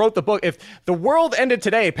 if we wrote the book, if the world ended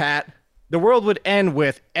today, Pat, the world would end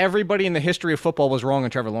with everybody in the history of football was wrong on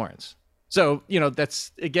Trevor Lawrence. So,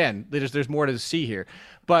 that's, again, there's more to see here.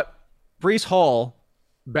 But Breece Hall,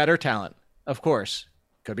 better talent, of course.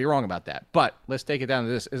 Could be wrong about that. But let's take it down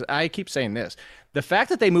to this. I keep saying this. The fact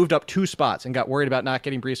that they moved up 2 spots and got worried about not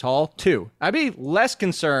getting Breece Hall, 2. I'd be less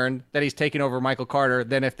concerned that he's taking over Michael Carter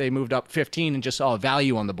than if they moved up 15 and just saw a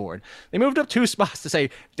value on the board. They moved up 2 spots to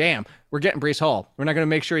say, damn, we're getting Breece Hall. We're not going to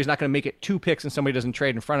make sure he's not going to make it 2 picks and somebody doesn't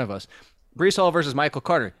trade in front of us. Breece Hall versus Michael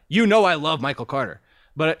Carter. I love Michael Carter.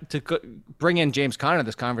 But to bring in James Conner to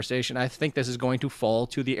this conversation, I think this is going to fall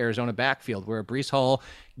to the Arizona backfield, where Breece Hall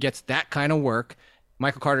gets that kind of work.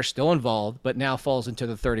 Michael Carter's still involved, but now falls into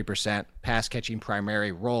the 30% pass-catching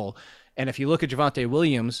primary role. And if you look at Javonte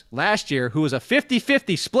Williams last year, who was a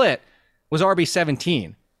 50-50 split, was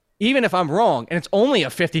RB17. Even if I'm wrong, and it's only a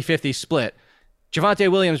 50-50 split,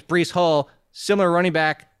 Javonte Williams, Breece Hall, similar running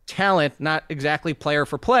back talent, not exactly player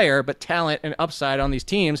for player, but talent and upside on these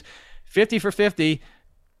teams, 50 for 50,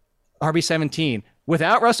 RB17.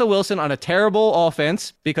 Without Russell Wilson on a terrible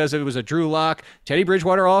offense, because it was a Drew Lock, Teddy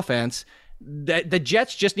Bridgewater offense, the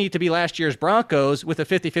Jets just need to be last year's Broncos with a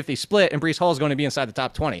 50-50 split, and Breece Hall is going to be inside the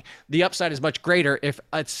top 20. The upside is much greater if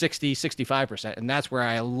it's 60, 65%, and that's where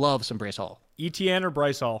I love some Breece Hall. ETN or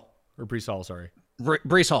Bryce Hall? Or Breece Hall, sorry.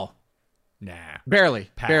 Breece Hall. Nah. Barely.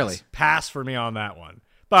 Pass for me on that one.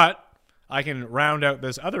 But I can round out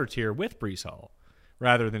this other tier with Breece Hall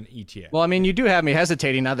rather than ETN. Well, I mean, you do have me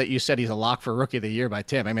hesitating now that you said he's a lock for Rookie of the Year by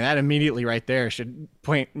Tim. I mean, that immediately right there should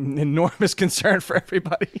point enormous concern for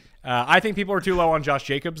everybody. I think people are too low on Josh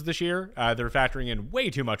Jacobs this year. They're factoring in way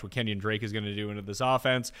too much what Kenyon Drake is going to do into this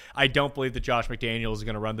offense. I don't believe that Josh McDaniels is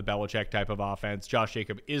going to run the Belichick type of offense. Josh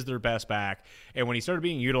Jacobs is their best back. And when he started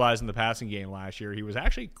being utilized in the passing game last year, he was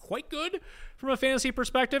actually quite good from a fantasy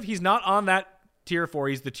perspective. He's not on that tier 4.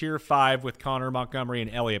 He's the tier 5 with Connor, Montgomery, and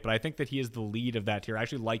Elliott, but I think that he is the lead of that tier. I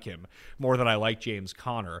actually like him more than I like James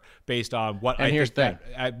Conner based on what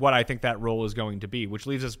I think that role is going to be, which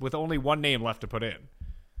leaves us with only one name left to put in.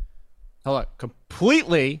 Hold on.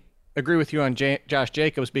 Completely agree with you on Josh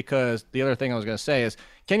Jacobs, because the other thing I was going to say is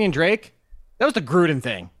Kenyon Drake, that was the Gruden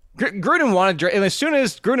thing. Gruden wanted Drake, and as soon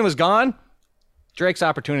as Gruden was gone, Drake's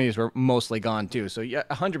opportunities were mostly gone too. So yeah,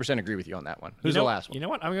 100% agree with you on that one. Who's the last one? You know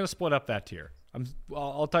what? I'm going to split up that tier.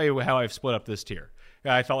 I'll tell you how I've split up this tier.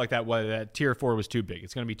 I felt like that tier 4 was too big.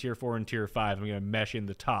 It's going to be tier 4 and tier 5. I'm going to mesh in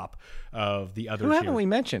the top of the other tier. Who haven't we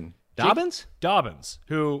mentioned? Dobbins? Dobbins,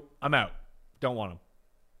 who I'm out. Don't want him.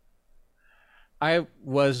 I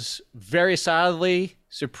was very solidly,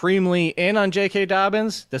 supremely in on J.K.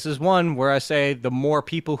 Dobbins. This is one where I say the more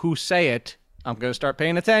people who say it, I'm going to start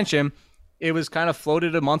paying attention. It was kind of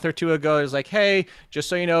floated a month or two ago. It was like, hey, just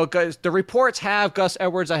so you know, the reports have Gus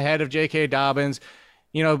Edwards ahead of J.K. Dobbins.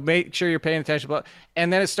 You know, make sure you're paying attention.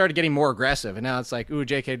 And then it started getting more aggressive. And now it's like, ooh,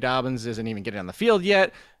 J.K. Dobbins isn't even getting on the field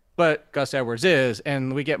yet, but Gus Edwards is.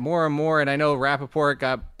 And we get more and more. And I know Rappaport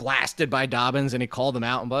got blasted by Dobbins and he called him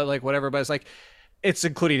out and like whatever. But it's like, it's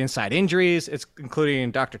including inside injuries. It's including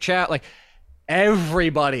Dr. Chat. Like,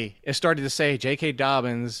 everybody is starting to say J.K.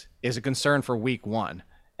 Dobbins is a concern for week 1.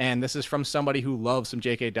 And this is from somebody who loves some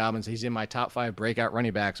J.K. Dobbins. He's in my top 5 breakout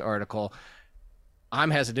running backs article. I'm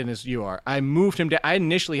hesitant as you are. I moved him to, I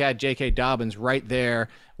initially had J.K. Dobbins right there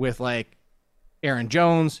with like Aaron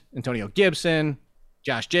Jones, Antonio Gibson,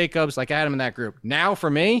 Josh Jacobs. Like I had him in that group. Now for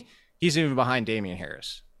me, he's even behind Damian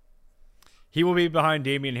Harris. He will be behind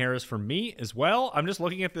Damian Harris for me as well. I'm just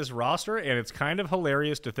looking at this roster, and it's kind of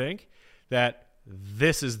hilarious to think that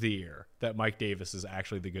this is the year that Mike Davis is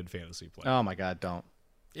actually the good fantasy player. Oh my God, don't.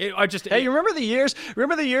 You remember the years?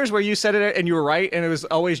 Remember the years where you said it and you were right, and it was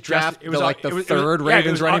always draft the third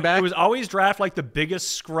Ravens running back. It was always draft like the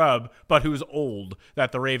biggest scrub, but who's old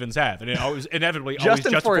that the Ravens have, and it always inevitably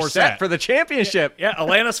Justin Forsett for the championship. Yeah,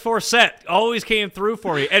 Alanis Forsett always came through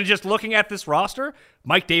for you. And just looking at this roster,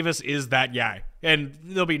 Mike Davis is that guy, and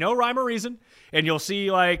there'll be no rhyme or reason, and you'll see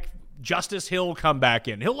like Justice Hill come back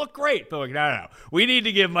in. He'll look great, but like, no. We need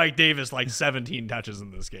to give Mike Davis like 17 touches in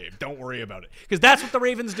this game. Don't worry about it. Because that's what the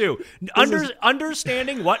Ravens do.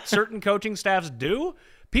 Understanding what certain coaching staffs do,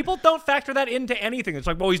 people don't factor that into anything. It's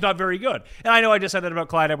like, well, he's not very good. And I know I just said that about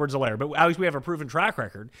Clyde Edwards-Helaire, but at least we have a proven track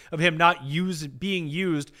record of him not being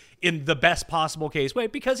used in the best possible case way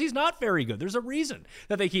because he's not very good. There's a reason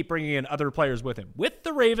that they keep bringing in other players with him. With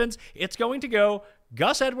the Ravens, it's going to go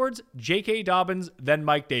Gus Edwards, J.K. Dobbins, then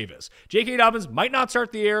Mike Davis. J.K. Dobbins might not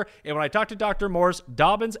start the year, and when I talked to Dr. Morse,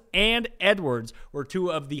 Dobbins and Edwards were 2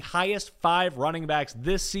 of the highest 5 running backs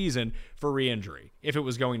this season for re-injury, if it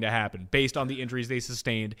was going to happen, based on the injuries they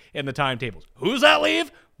sustained in the timetables. Who's that leave?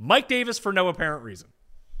 Mike Davis for no apparent reason.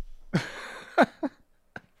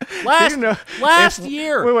 Last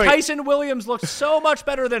year, Tyson Williams looked so much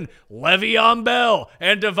better than Le'Veon Bell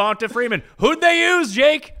and Devonta Freeman. Who'd they use,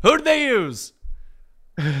 Jake? Who'd they use?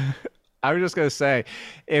 I was just going to say,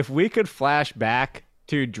 if we could flash back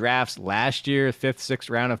to drafts last year, 5th,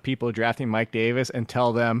 6th round of people drafting Mike Davis and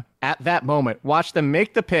tell them at that moment, watch them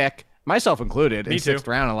make the pick, myself included, in 6th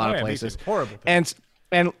round in a lot of places. Horrible. And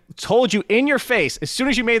told you in your face, as soon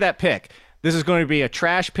as you made that pick, this is going to be a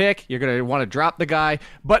trash pick. You're going to want to drop the guy.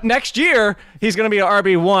 But next year, he's going to be an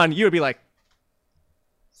RB1. You would be like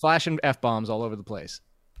flashing F-bombs all over the place.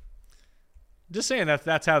 Just saying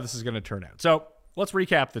that's how this is going to turn out. So let's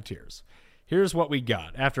recap the tiers. here's what we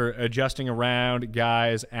got after adjusting around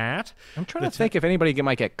guys at. I'm trying to think if anybody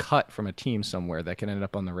might get cut from a team somewhere that can end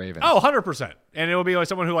up on the Ravens. Oh, 100%. And it'll be like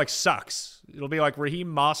someone who like sucks. It'll be like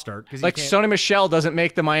Raheem Mostert. Like Sony Michel doesn't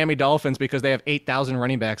make the Miami Dolphins because they have 8,000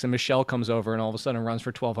 running backs, and Michel comes over and all of a sudden runs for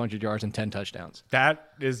 1,200 yards and 10 touchdowns. That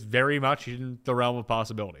is very much in the realm of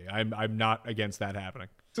possibility. I'm not against that happening.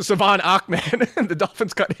 So Savon Ahmed, and the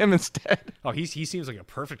Dolphins cut him instead. Oh, he seems like a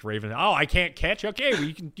perfect Raven. Oh, I can't catch. Okay, well,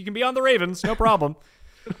 you can be on the Ravens, no problem.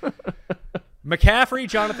 McCaffrey,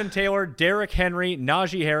 Jonathan Taylor, Derrick Henry,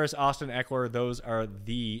 Najee Harris, Austin Eckler. Those are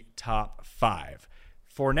the top 5.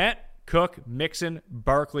 Fournette, Cook, Mixon,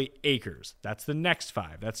 Barkley, Akers. That's the next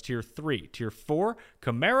 5. That's tier 3. Tier 4,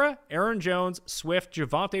 Kamara, Aaron Jones, Swift,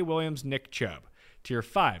 Javonte Williams, Nick Chubb. Tier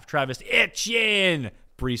 5, Travis Etienne,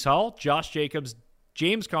 Breece Hall, Josh Jacobs,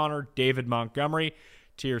 James Conner, David Montgomery.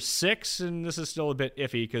 Tier 6, and this is still a bit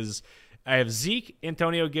iffy because I have Zeke,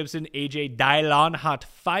 Antonio Gibson, AJ Dillon, Hot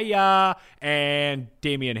Fire, and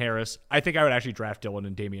Damian Harris. I think I would actually draft Dillon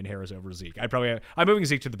and Damian Harris over Zeke. I'm moving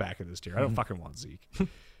Zeke to the back of this tier. I don't fucking want Zeke.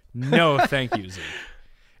 No, thank you, Zeke.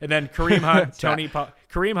 And then Kareem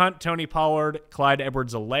Hunt, Tony Pollard, Clyde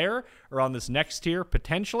Edwards-Helaire are on this next tier,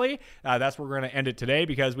 potentially. That's where we're going to end it today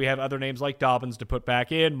because we have other names like Dobbins to put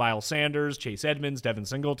back in, Miles Sanders, Chase Edmonds, Devin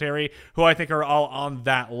Singletary, who I think are all on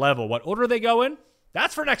that level. What order they go in?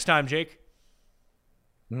 That's for next time, Jake.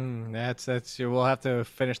 That's we'll have to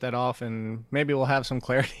finish that off, and maybe we'll have some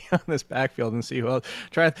clarity on this backfield and see who else.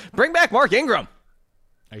 Try to bring back Mark Ingram.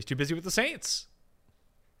 He's too busy with the Saints.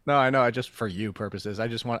 No, I know. Just for you purposes. I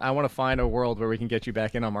want to find a world where we can get you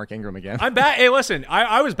back in on Mark Ingram again. I'm back. Hey, listen,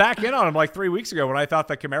 I was back in on him like 3 weeks ago when I thought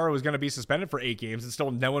that Kamara was going to be suspended for 8 games and still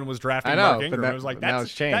no one was drafting Mark Ingram. I was like, now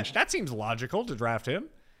it's changed. That seems logical to draft him.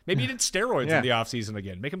 Maybe he did steroids in the offseason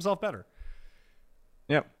again. Make himself better.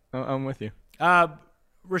 Yep, I'm with you.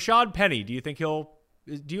 Rashad Penny, do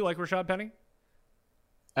you like Rashad Penny?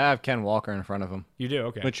 I have Ken Walker in front of him. You do?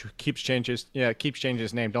 Okay. Which keeps changing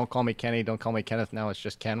his name. Don't call me Kenny. Don't call me Kenneth. Now it's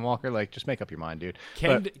just Ken Walker. Like, just make up your mind, dude.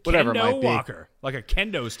 Whatever Kendo it might Walker. Be. Like a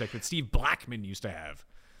kendo stick that Steve Blackman used to have.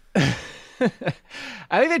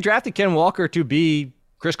 I think they drafted Ken Walker to be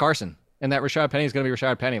Chris Carson. And that Rashad Penny is going to be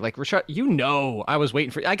Rashad Penny. Like, Rashad, I was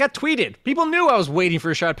waiting for... I got tweeted. People knew I was waiting for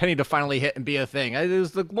Rashad Penny to finally hit and be a thing. It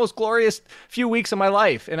was the most glorious few weeks of my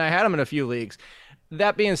life, and I had him in a few leagues.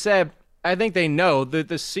 That being said, I think they know that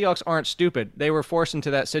the Seahawks aren't stupid. They were forced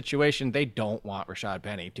into that situation. They don't want Rashad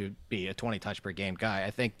Penny to be a 20-touch-per-game guy.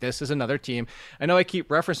 I think this is another team. I know I keep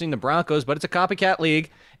referencing the Broncos, but it's a copycat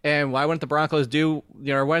league, and why wouldn't the Broncos why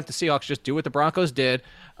didn't the Seahawks just do what the Broncos did,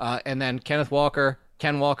 and then Ken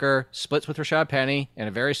Walker splits with Rashad Penny in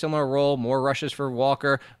a very similar role, more rushes for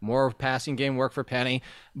Walker, more passing game work for Penny,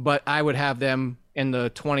 but I would have them in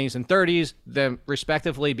the 20s and 30s, them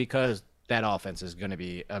respectively, because that offense is going to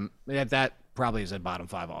be that probably is a bottom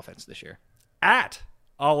 5 offense this year. At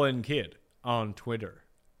AllInKid on Twitter,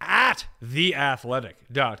 at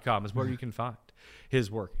theathletic.com is where you can find his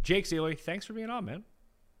work. Jake Seeley, thanks for being on, man.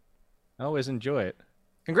 I always enjoy it.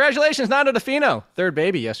 Congratulations, Nando DeFino. 3rd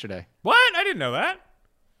baby yesterday. What? I didn't know that.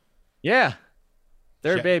 Yeah.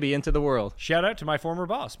 3rd baby into the world. Shout out to my former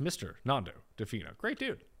boss, Mr. Nando DeFino. Great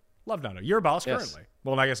dude. Love Nando. Your boss currently.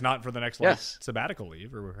 Well, I guess not for the next sabbatical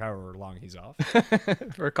leave or however long he's off.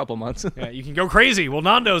 For a couple months. Yeah, you can go crazy. Well,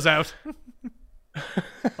 Nando's out.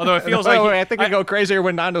 Although it feels I think we go crazier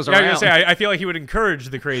when Nando's around. I was going to say, I feel like he would encourage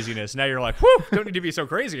the craziness. Now you're like, whew, don't need to be so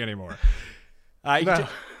crazy anymore. You can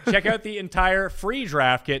check out the entire free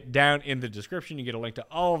draft kit down in the description. You get a link to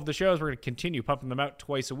all of the shows. We're going to continue pumping them out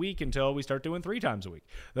twice a week until we start doing 3 times a week,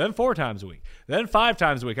 then 4 times a week, then 5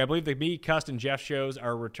 times a week. I believe the me, Cust, and Jeff shows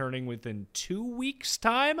are returning within 2 weeks'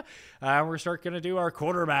 time. We're going to do our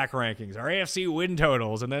quarterback rankings, our AFC win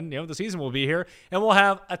totals, and then the season will be here, and we'll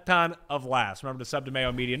have a ton of laughs. Remember to sub to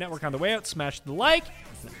Mayo Media Network on the way out. Smash the like,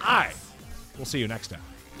 and I will see you next time.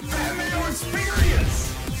 Mayo Experience!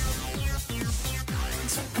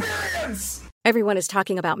 Everyone is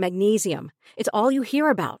talking about magnesium. It's all you hear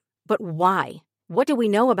about. But why? What do we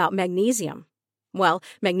know about magnesium? Well,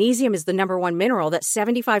 magnesium is the #1 mineral that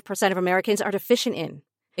 75% of Americans are deficient in.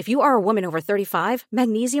 If you are a woman over 35,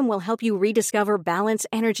 magnesium will help you rediscover balance,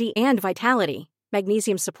 energy, and vitality.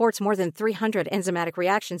 Magnesium supports more than 300 enzymatic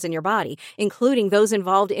reactions in your body, including those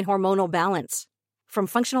involved in hormonal balance. From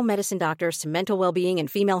functional medicine doctors to mental well-being and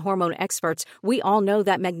female hormone experts, we all know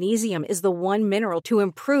that magnesium is the one mineral to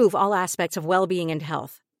improve all aspects of well-being and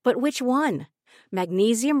health. But which one?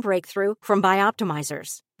 Magnesium Breakthrough from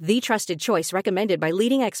Bioptimizers, the trusted choice recommended by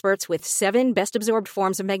leading experts with 7 best-absorbed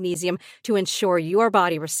forms of magnesium to ensure your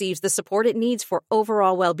body receives the support it needs for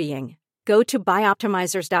overall well-being. Go to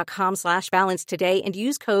bioptimizers.com/balance today and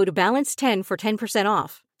use code BALANCE10 for 10%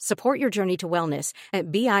 off. Support your journey to wellness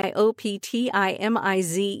at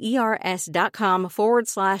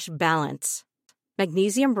bioptimizers.com/balance.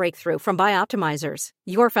 Magnesium Breakthrough from Bioptimizers,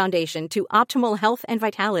 your foundation to optimal health and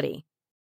vitality.